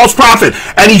through the false prophet.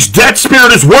 And his dead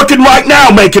spirit is working right now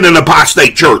making an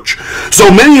apostate church. So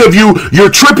many of you,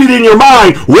 you're tripping in your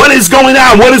mind. What is going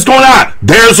on? What is going on?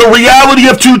 There's a reality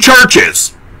of two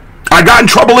churches. I got in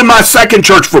trouble in my second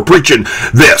church for preaching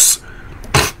this.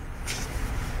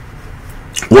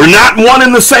 We're not one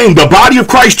and the same. The body of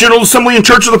Christ, General Assembly and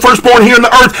Church of the Firstborn here on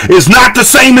the earth is not the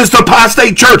same as the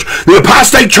apostate church. The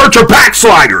apostate church are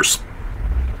backsliders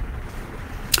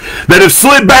that have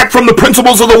slid back from the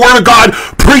principles of the Word of God,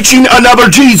 preaching another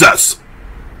Jesus,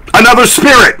 another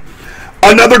spirit,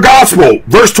 another gospel.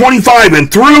 Verse 25,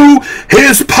 and through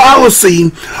his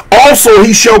policy also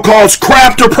he shall cause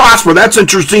craft to prosper. That's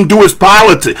interesting. Do his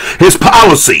policy, his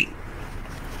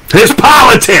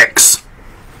politics.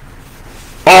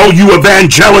 All you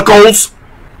evangelicals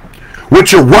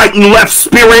with your right and left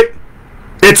spirit,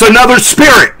 it's another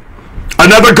spirit,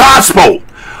 another gospel,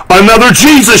 another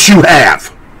Jesus you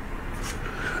have.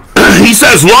 He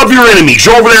says, love your enemies.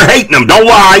 You're over there hating them. Don't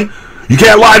lie. You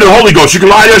can't lie to the Holy Ghost. You can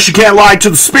lie to us. You can't lie to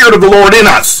the Spirit of the Lord in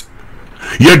us.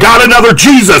 You got another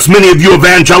Jesus, many of you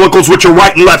evangelicals with your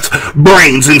right and left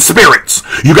brains and spirits.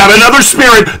 You got another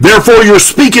spirit, therefore you're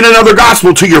speaking another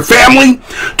gospel to your family,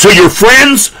 to your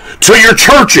friends, to your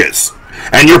churches.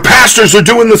 And your pastors are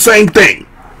doing the same thing.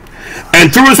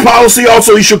 And through his policy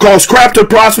also he shall cause craft to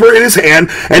prosper in his hand,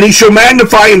 and he shall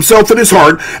magnify himself in his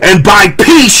heart, and by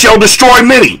peace shall destroy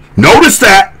many. Notice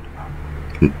that.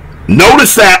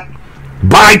 Notice that.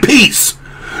 By peace.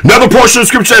 Another portion of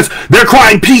scripture says they're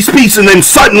crying peace, peace, and then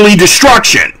suddenly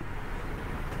destruction.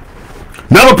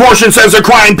 Another portion says they're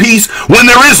crying peace when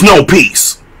there is no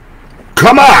peace.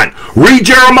 Come on. Read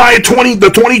Jeremiah 20, the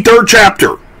 23rd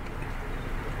chapter.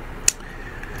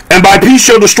 And by peace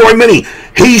shall destroy many.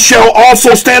 He shall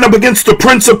also stand up against the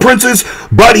prince of princes,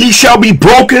 but he shall be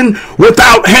broken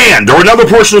without hand. Or another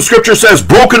portion of scripture says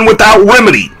broken without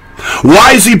remedy.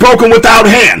 Why is he broken without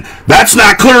hand? That's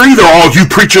not clear either, all you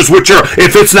preachers which are,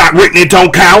 if it's not written, it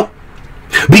don't count.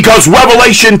 Because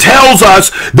Revelation tells us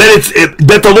that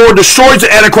that the Lord destroys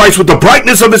the Antichrist with the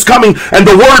brightness of his coming and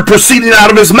the word proceeding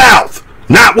out of his mouth.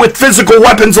 Not with physical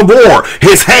weapons of war,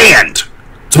 his hand.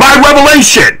 It's by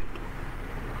revelation.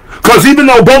 Because even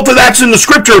though both of that's in the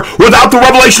scripture, without the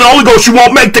revelation of the Holy Ghost, you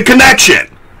won't make the connection.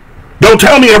 Don't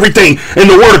tell me everything in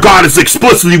the Word of God is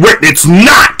explicitly written. It's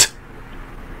not.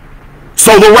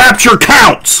 So the rapture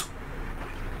counts.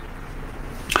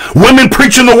 Women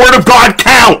preaching the Word of God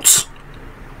counts.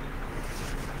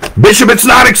 Bishop, it's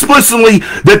not explicitly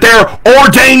that they're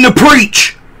ordained to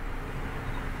preach.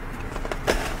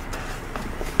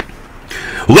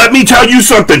 Let me tell you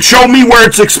something. Show me where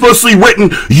it's explicitly written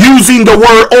using the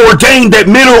word ordained that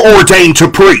men are ordained to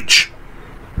preach.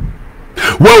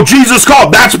 Well, Jesus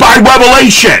called. That's by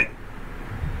revelation.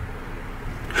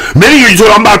 Many of you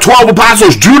talking about 12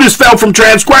 apostles. Judas fell from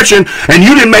transgression, and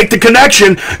you didn't make the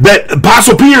connection that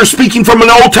Apostle Peter is speaking from an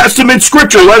Old Testament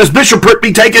scripture. Let his bishopric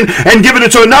be taken and given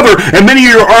it to another. And many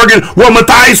of you are arguing, well,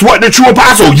 Matthias wasn't a true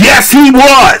apostle. Yes, he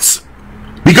was.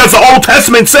 Because the Old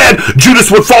Testament said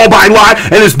Judas would fall by lot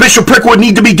and his bishopric would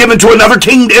need to be given to another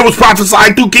king. It was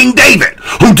prophesied through King David,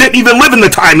 who didn't even live in the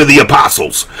time of the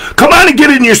apostles. Come on and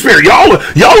get it in your spirit.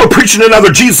 Y'all are preaching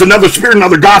another Jesus, another spirit,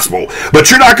 another gospel.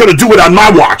 But you're not going to do it on my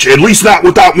watch, at least not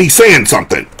without me saying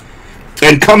something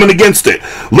and coming against it.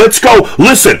 Let's go.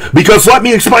 Listen, because let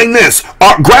me explain this.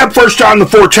 Grab 1 John the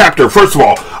 4th chapter. First of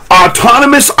all,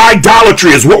 autonomous idolatry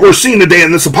is what we're seeing today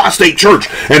in this apostate church.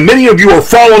 And many of you are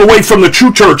falling away from the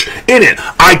true church in it.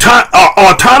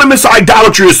 Autonomous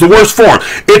idolatry is the worst form.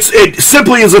 It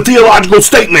simply is a theological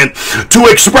statement to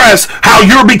express how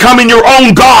you're becoming your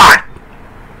own God.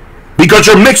 Because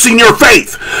you're mixing your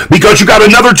faith. Because you got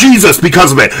another Jesus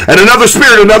because of it. And another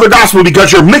spirit, another gospel.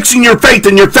 Because you're mixing your faith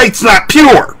and your faith's not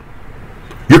pure.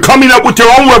 You're coming up with your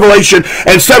own revelation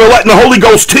instead of letting the Holy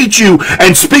Ghost teach you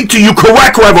and speak to you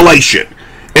correct revelation.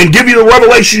 And give you the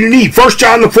revelation you need. 1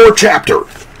 John the 4th chapter.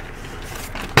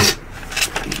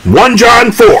 1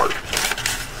 John 4.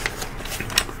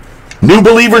 New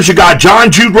believers, you got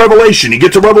John, Jude, Revelation. You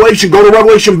get to Revelation, go to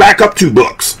Revelation, back up 2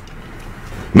 books.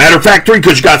 Matter of fact, 3,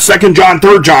 because you got 2 John,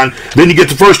 3 John, then you get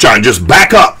to 1 John. Just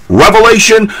back up.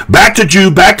 Revelation, back to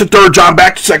Jude, back to 3 John,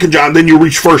 back to 2 John, then you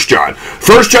reach 1 John.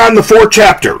 1 John, the 4th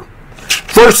chapter.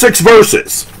 First 6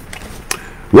 verses.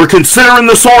 We're considering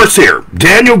the source here.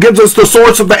 Daniel gives us the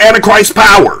source of the Antichrist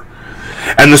power.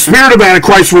 And the spirit of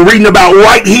Antichrist we're reading about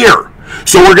right here.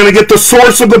 So we're going to get the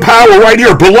source of the power right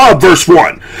here. Beloved, verse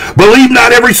 1. Believe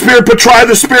not every spirit, but try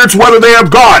the spirits whether they have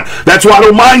God. That's why I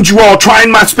don't mind you all trying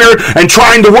my spirit and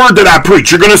trying the word that I preach.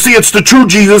 You're going to see it's the true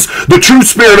Jesus, the true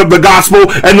spirit of the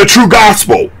gospel, and the true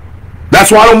gospel.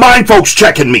 That's why I don't mind folks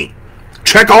checking me.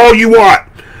 Check all you want.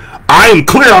 I am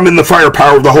clear I'm in the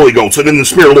firepower of the Holy Ghost and in the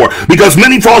Spirit of the Lord. Because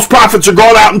many false prophets are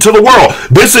gone out into the world.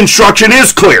 This instruction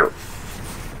is clear.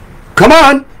 Come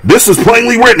on. This is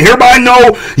plainly written. Hereby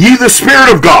know ye the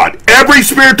Spirit of God. Every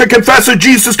spirit that confesses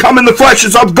Jesus come in the flesh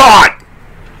is of God.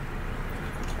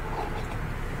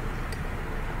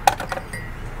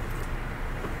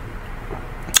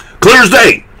 Clear as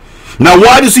day. Now,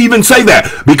 why does he even say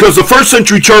that? Because the first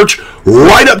century church,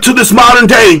 right up to this modern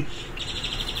day,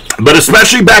 but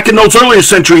especially back in those earlier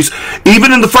centuries,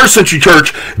 even in the first century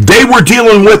church, they were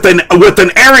dealing with an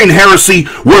Arian heresy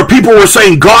where people were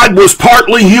saying God was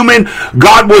partly human,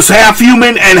 God was half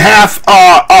human and half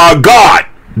God.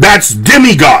 That's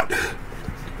demigod.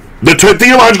 The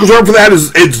theological term for that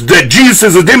is that Jesus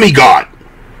is a demigod.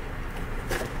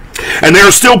 And there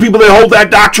are still people that hold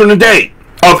that doctrine today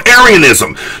of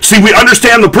Arianism. See, we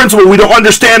understand the principle, we don't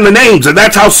understand the names, and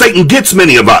that's how Satan gets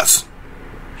many of us.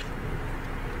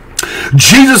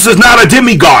 Jesus is not a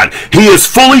demigod. He is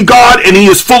fully God and he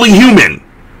is fully human.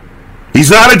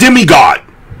 He's not a demigod.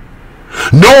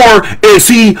 Nor is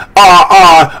he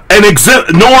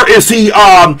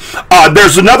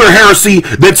there's another heresy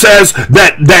that says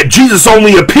that Jesus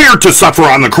only appeared to suffer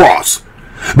on the cross.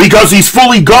 Because he's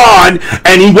fully God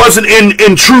and he wasn't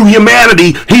in true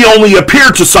humanity, he only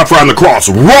appeared to suffer on the cross.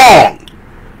 Wrong.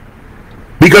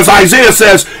 Because Isaiah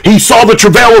says he saw the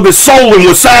travail of his soul and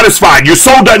was satisfied. Your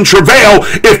soul doesn't travail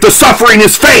if the suffering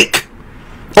is fake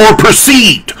or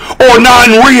perceived or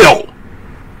non-real.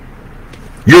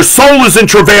 Your soul is in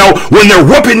travail when they're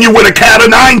whooping you with a cat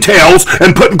of nine tails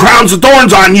and putting crowns of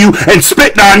thorns on you and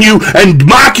spitting on you and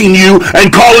mocking you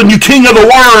and calling you king of the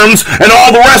worms and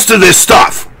all the rest of this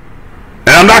stuff.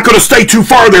 And I'm not going to stay too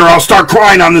far there. I'll start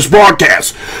crying on this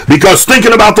broadcast because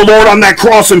thinking about the Lord on that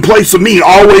cross in place of me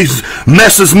always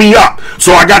messes me up.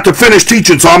 So I got to finish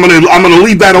teaching, so I'm going to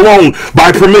leave that alone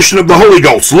by permission of the Holy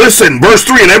Ghost. Listen, verse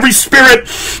 3, and every spirit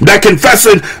that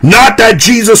confesseth not that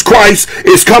Jesus Christ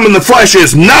is come in the flesh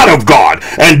is not of God.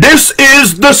 And this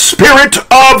is the spirit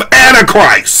of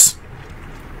Antichrist,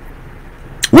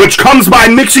 which comes by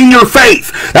mixing your faith.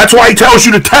 That's why he tells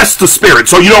you to test the spirit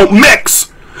so you don't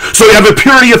mix. So you have a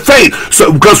purity of faith.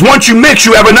 So because once you mix,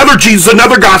 you have another Jesus,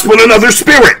 another gospel, and another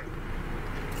spirit.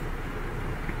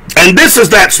 And this is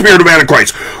that spirit of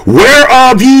Antichrist,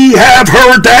 whereof ye have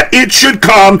heard that it should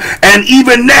come, and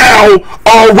even now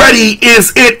already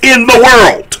is it in the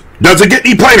world. Does it get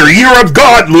any plainer? Ye are of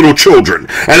God, little children,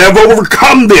 and have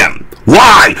overcome them.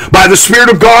 Why? By the Spirit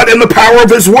of God and the power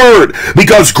of his word.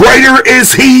 Because greater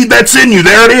is he that's in you.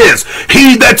 There it is.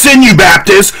 He that's in you,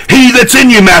 Baptist. He that's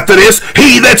in you, Methodist.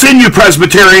 He that's in you,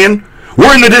 Presbyterian.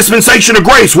 We're in the dispensation of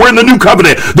grace. We're in the new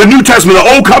covenant, the New Testament, the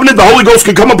old covenant. The Holy Ghost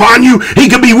can come upon you. He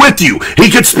can be with you. He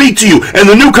can speak to you. And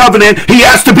the new covenant, he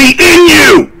has to be in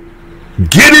you.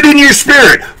 Get it in your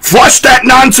spirit. Flush that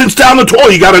nonsense down the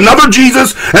toilet. You got another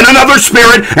Jesus and another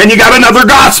spirit, and you got another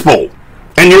gospel.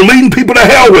 And you're leading people to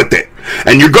hell with it.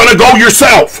 And you're going to go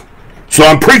yourself. So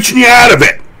I'm preaching you out of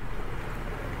it.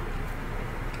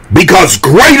 Because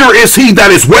greater is he that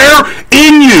is where?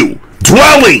 In you.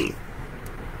 Dwelling.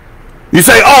 You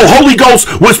say, oh, Holy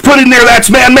Ghost was put in there, that's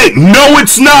man-made. No,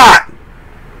 it's not.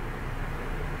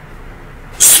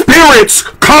 Spirits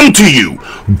come to you.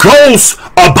 Ghosts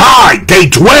abide. They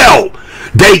dwell.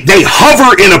 They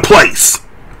hover in a place.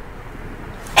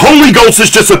 Holy Ghost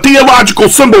is just a theological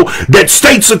symbol that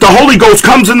states that the Holy Ghost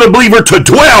comes in the believer to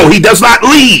dwell. He does not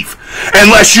leave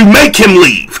unless you make him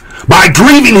leave by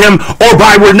grieving him or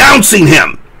by renouncing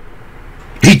him.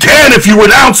 He can if you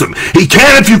renounce him. He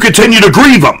can if you continue to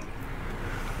grieve him.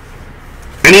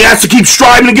 And he has to keep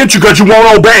striving against you because you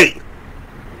won't obey.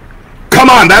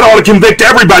 Come on, that ought to convict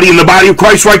everybody in the body of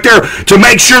Christ right there to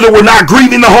make sure that we're not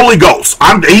grieving the Holy Ghost.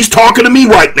 He's talking to me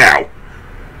right now.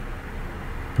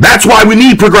 That's why we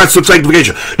need progressive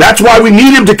sanctification. That's why we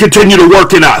need him to continue to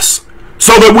work in us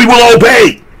so that we will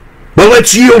obey. But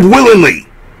let's yield willingly.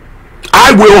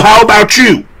 I will. How about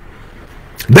you?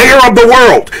 They are of the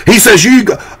world. He says,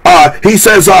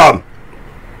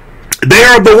 they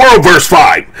are of the world, verse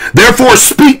 5. Therefore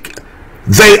speak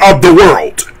they of the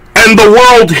world, and the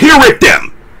world heareth them.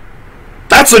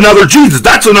 That's another Jesus.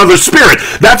 That's another spirit.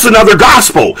 That's another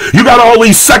gospel. You got all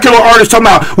these secular artists talking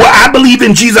about, well, I believe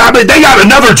in Jesus. They got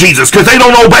another Jesus because they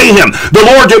don't obey him. The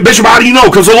Lord, Bishop, how do you know?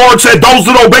 Because the Lord said, those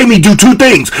that obey me do two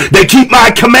things. They keep my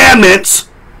commandments.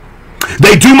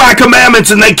 They do my commandments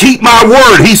and they keep my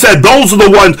word. He said, those are the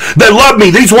ones that love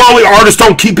me. These worldly artists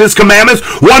don't keep his commandments.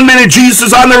 1 minute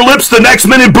Jesus is on their lips, the next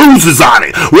minute booze is on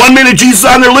it. 1 minute Jesus is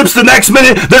on their lips, the next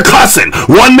minute they're cussing.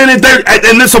 1 minute they're,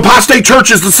 and this apostate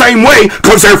church is the same way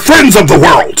because they're friends of the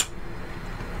world.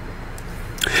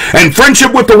 And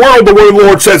friendship with the world, the word of the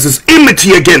Lord says, is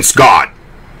enmity against God.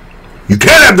 You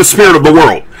can't have the spirit of the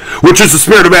world, which is the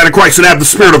spirit of Antichrist, and have the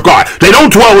spirit of God. They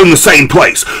don't dwell in the same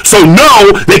place. So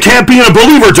no, they can't be in a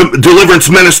believer deliverance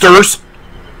ministers.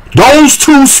 Those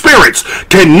two spirits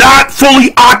cannot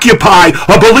fully occupy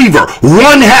a believer.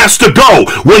 One has to go.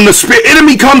 When the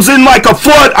enemy comes in like a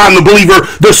flood on the believer,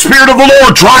 the Spirit of the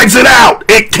Lord drives it out.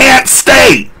 It can't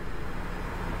stay.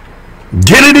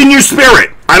 Get it in your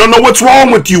spirit. I don't know what's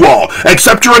wrong with you all,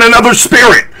 except you're in another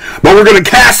spirit. But we're going to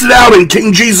cast it out in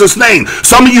King Jesus' name.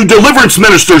 Some of you deliverance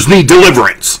ministers need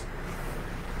deliverance.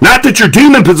 Not that you're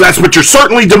demon-possessed, but you're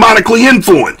certainly demonically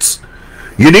influenced.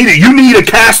 You need a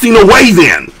casting away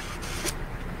then.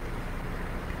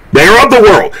 They are of the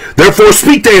world, therefore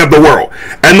speak they of the world,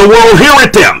 and the world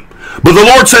heareth them. But the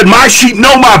Lord said, my sheep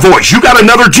know my voice. You got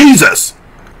another Jesus.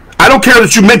 I don't care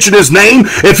that you mention his name.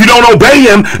 If you don't obey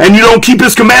him and you don't keep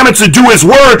his commandments and do his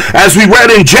word, as we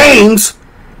read in James,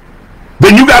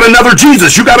 then you got another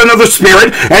Jesus. You got another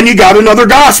spirit, and you got another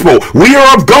gospel. We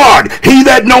are of God. He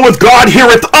that knoweth God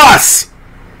heareth us.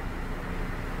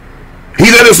 He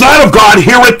that is not of God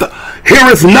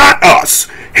heareth not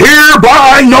us.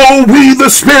 Hereby know we the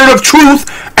spirit of truth,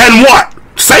 and what?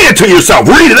 Say it to yourself.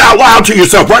 Read it out loud to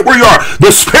yourself right where you are.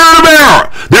 The spirit of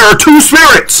error. There are two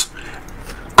spirits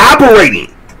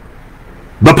operating.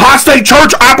 The apostate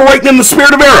church operating in the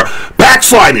spirit of error.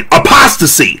 Backsliding.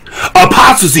 Apostasy.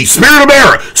 Spirit of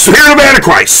error. Spirit of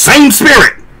Antichrist. Same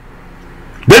spirit.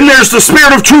 Then there's the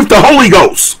spirit of truth, the Holy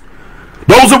Ghost.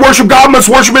 Those that worship God must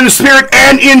worship in the spirit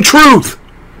and in truth.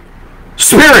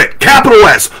 Spirit, capital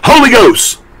S, Holy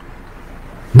Ghost.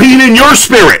 Being in your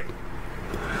spirit.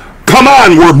 Come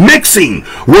on, we're mixing,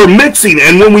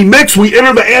 and when we mix, we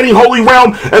enter the anti-holy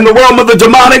realm and the realm of the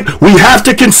demonic. We have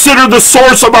to consider the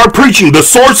source of our preaching, the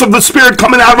source of the Spirit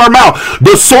coming out of our mouth,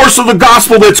 the source of the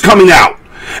gospel that's coming out.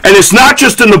 And it's not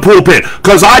just in the pulpit,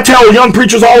 because I tell young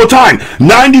preachers all the time,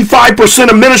 95%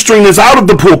 of ministering is out of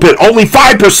the pulpit, only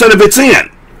 5% of it's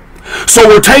in. So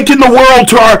we're taking the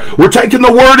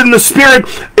word and the Spirit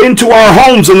into our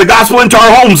homes, and the gospel into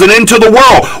our homes and into the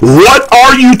world. What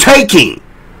are you taking?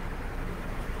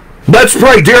 Let's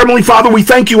pray. Dear Heavenly Father, we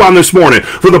thank you on this morning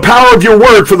for the power of your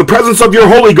word, for the presence of your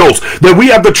Holy Ghost, that we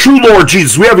have the true Lord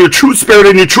Jesus. We have your true Spirit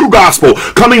and your true gospel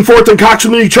coming forth in Cox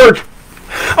Community Church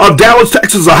of Dallas,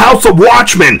 Texas, a house of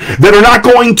watchmen that are not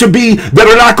going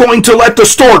to let the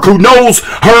stork, who knows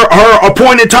her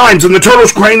appointed times, and the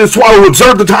turtles, crane, and swallow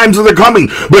observe the times of their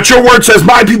coming. But your word says,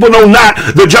 my people know not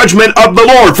the judgment of the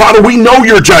Lord. Father, we know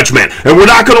your judgment, and we're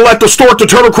not going to let the stork,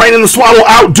 the turtle, crane, and the swallow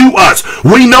outdo us.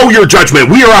 We know your judgment.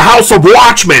 We are a house of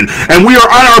watchmen, and we are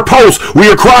on our post.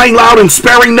 We are crying loud and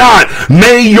sparing not.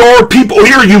 May your people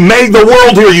hear you. May the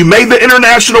world hear you. May the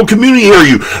international community hear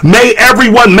you. May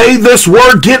everyone, may this word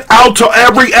get out to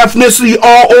every ethnicity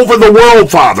all over the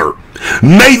world, Father.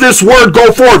 May this word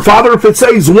go forward. Father, if it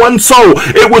saves one soul,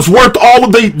 it was worth all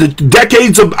of the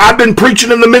decades of I've been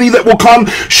preaching and the many that will come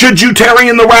should you tarry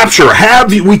in the rapture.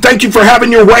 We thank you for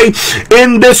having your way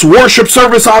in this worship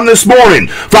service on this morning.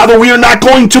 Father, we are not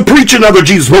going to preach another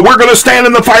Jesus, but we're going to stand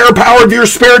in the fire power of your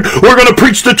Spirit. We're going to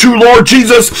preach the true Lord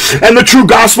Jesus and the true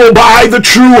gospel by the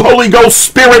true Holy Ghost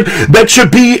Spirit that should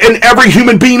be in every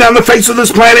human being on the face of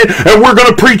this planet. And we're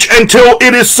going to preach until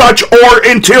it is such, or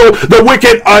until the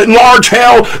wicked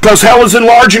hell, because hell is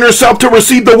enlarging herself to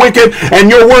receive the wicked, and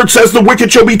your word says the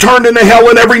wicked shall be turned into hell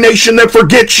in every nation that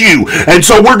forgets you. And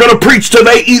so we're going to preach till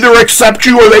they either accept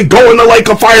you or they go in the lake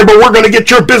of fire, but we're going to get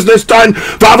your business done.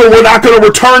 Father, we're not going to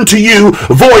return to you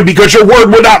void, because your word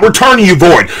would not return to you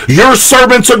void. Your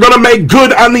servants are going to make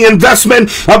good on the investment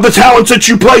of the talents that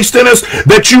you placed in us,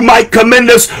 that you might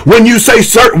commend us when you say,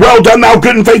 well done, thou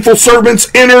good and faithful servants,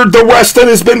 enter the rest that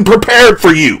has been prepared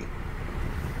for you.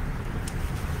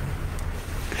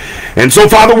 And so,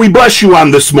 Father, we bless you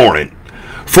on this morning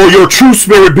for your true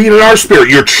Spirit being in our spirit,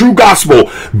 your true gospel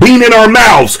being in our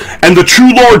mouths, and the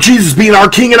true Lord Jesus being our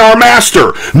King and our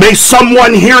Master. May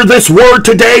someone hear this word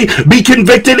today, be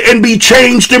convicted and be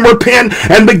changed and repent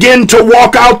and begin to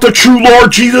walk out the true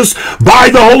Lord Jesus by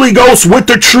the Holy Ghost with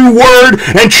the true word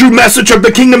and true message of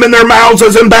the kingdom in their mouths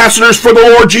as ambassadors for the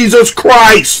Lord Jesus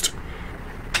Christ.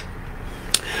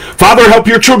 Father, help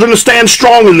your children to stand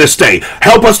strong in this day.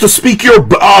 Help us to speak your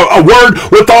word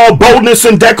with all boldness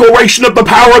and declaration of the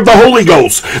power of the Holy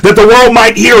Ghost, that the world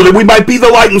might hear, that we might be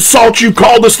the light and salt you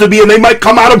called us to be, and they might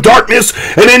come out of darkness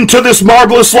and into this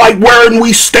marvelous light wherein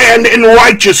we stand in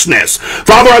righteousness.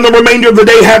 Father, on the remainder of the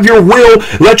day, have your will.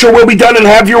 Let your will be done and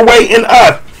have your way in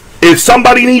us. If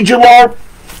somebody needs you, Lord,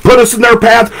 put us in their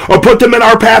path or put them in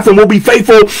our path, and we'll be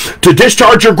faithful to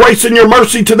discharge your grace and your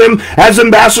mercy to them as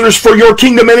ambassadors for your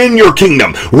kingdom and in your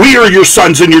kingdom. We are your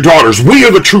sons and your daughters. We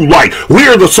are the true light. We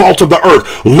are the salt of the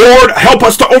earth. Lord, help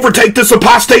us to overtake this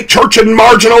apostate church and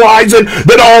marginalize it,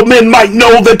 that all men might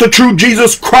know that the true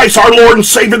Jesus Christ, our Lord and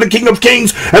Savior, the King of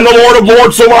Kings and the Lord of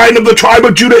Lords, the Lion of the tribe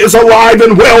of Judah, is alive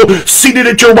and well, seated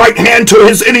at your right hand, till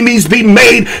his enemies be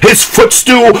made his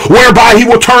footstool, whereby he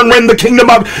will rend the kingdom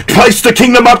up, place the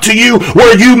kingdom up to you,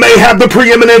 where you may have the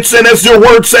preeminence, and as your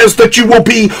word says, that you will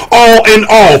be all in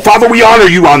all. Father, we honor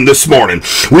you on this morning.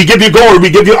 We give you glory, we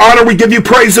give you honor, we give you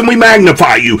praise, and we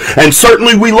magnify you. And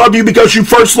certainly we love you because you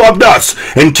first loved us.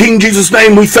 In King Jesus'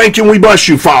 name, we thank you and we bless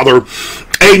you, Father.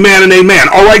 Amen and amen.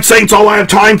 All right, saints, all I have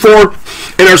time for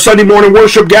in our Sunday morning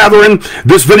worship gathering.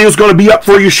 This video is going to be up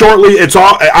for you shortly. It's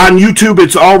all on YouTube.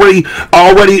 It's already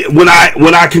when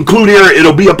I conclude here,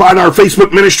 it'll be up on our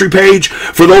Facebook ministry page.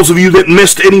 For those of you that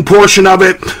missed any portion of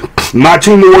it, my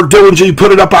team will work diligently,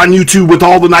 put it up on YouTube with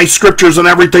all the nice scriptures and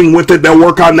everything with it. They'll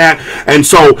work on that. And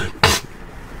so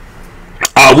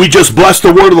we just bless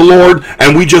the word of the Lord,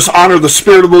 and we just honor the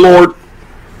Spirit of the Lord.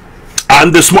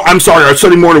 Our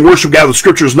Sunday morning worship gather, the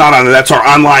scripture is not on it. That's our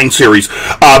online series.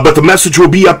 But the message will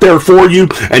be up there for you,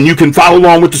 and you can follow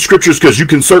along with the scriptures, because you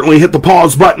can certainly hit the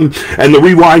pause button and the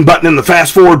rewind button and the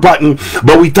fast forward button.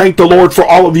 But we thank the Lord for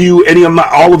all of you,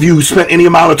 all of you who spent any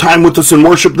amount of time with us in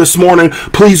worship this morning.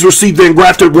 Please receive the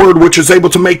engrafted word, which is able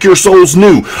to make your souls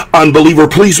new. Unbeliever,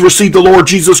 please receive the Lord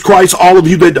Jesus Christ. All of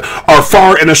you that are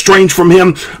far and estranged from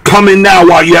him, come in now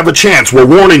while you have a chance. We're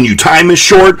warning you, time is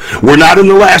short. We're not in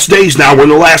the last days now. We're in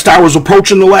the last hours,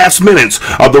 approaching the last minutes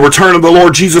of the return of the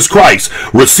Lord Jesus Christ.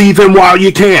 Receive him while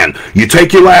you can. You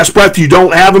take your last breath, you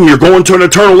don't have him, you're going to an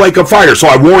eternal lake of fire. So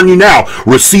I warn you now,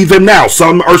 receive him now.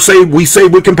 Some are saved, we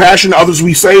save with compassion, others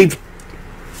we save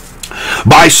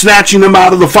by snatching them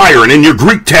out of the fire. And in your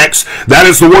Greek text, that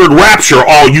is the word rapture,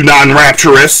 all you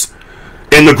non-rapturous.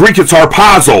 In the Greek, it's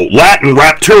harpazo, Latin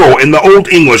rapturo, in the Old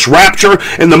English, rapture,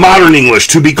 in the modern English,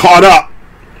 to be caught up.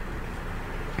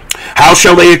 How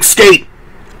shall they escape?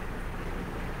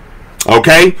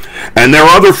 Okay? And there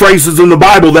are other phrases in the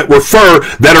Bible that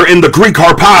are in the Greek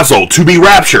harpazo, to be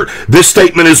raptured. This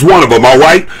statement is one of them, all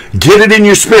right? Get it in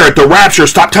your spirit, the rapture.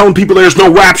 Stop telling people there's no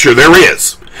rapture. There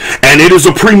is. And it is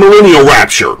a premillennial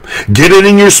rapture. Get it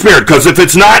in your spirit, because if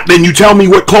it's not, then you tell me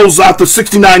what closes out the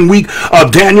 69 week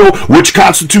of Daniel, which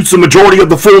constitutes the majority of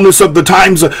the fullness of the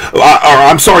times, times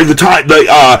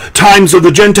of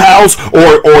the Gentiles,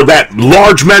 or that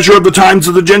large measure of the times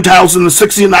of the Gentiles in the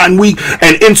 69 week,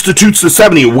 and institutes the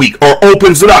 70th week, or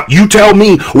opens it up. You tell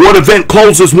me what event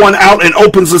closes one out and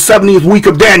opens the 70th week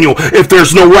of Daniel if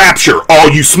there's no rapture, all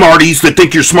you smarties that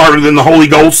think you're smarter than the Holy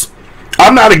Ghost.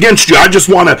 I'm not against you. I just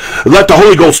want to let the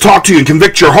Holy Ghost talk to you and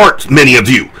convict your heart, many of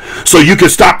you, so you can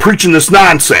stop preaching this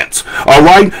nonsense. All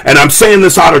right? And I'm saying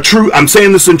this out of truth. I'm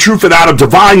saying this in truth and out of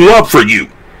divine love for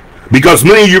you. Because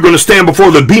many of you are going to stand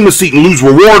before the Bema seat and lose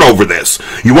reward over this.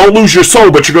 You won't lose your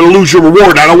soul, but you're going to lose your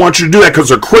reward. And I don't want you to do that, because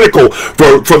they're critical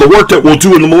for the work that we'll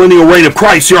do in the millennial reign of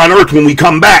Christ here on earth when we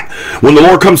come back. When the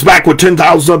Lord comes back with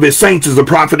 10,000 of his saints, as the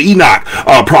prophet Enoch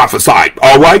prophesied.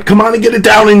 All right? Come on and get it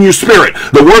down in your spirit.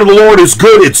 The word of the Lord is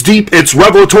good, it's deep, it's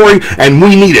revelatory, and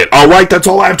we need it. All right? That's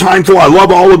all I have time for. I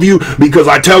love all of you, because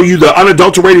I tell you the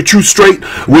unadulterated truth straight,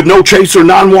 with no chaser,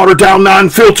 non-watered down,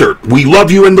 non-filtered. We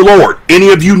love you in the Lord.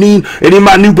 Any of you need, any of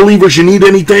my new believers, you need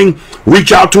anything,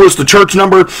 reach out to us. The church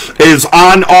number is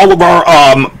on all of our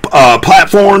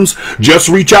platforms. Just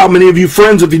reach out. Many of you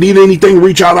friends, if you need anything,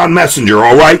 reach out on Messenger.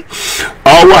 All right?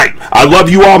 All right. I love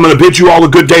you all. I'm going to bid you all a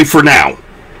good day for now.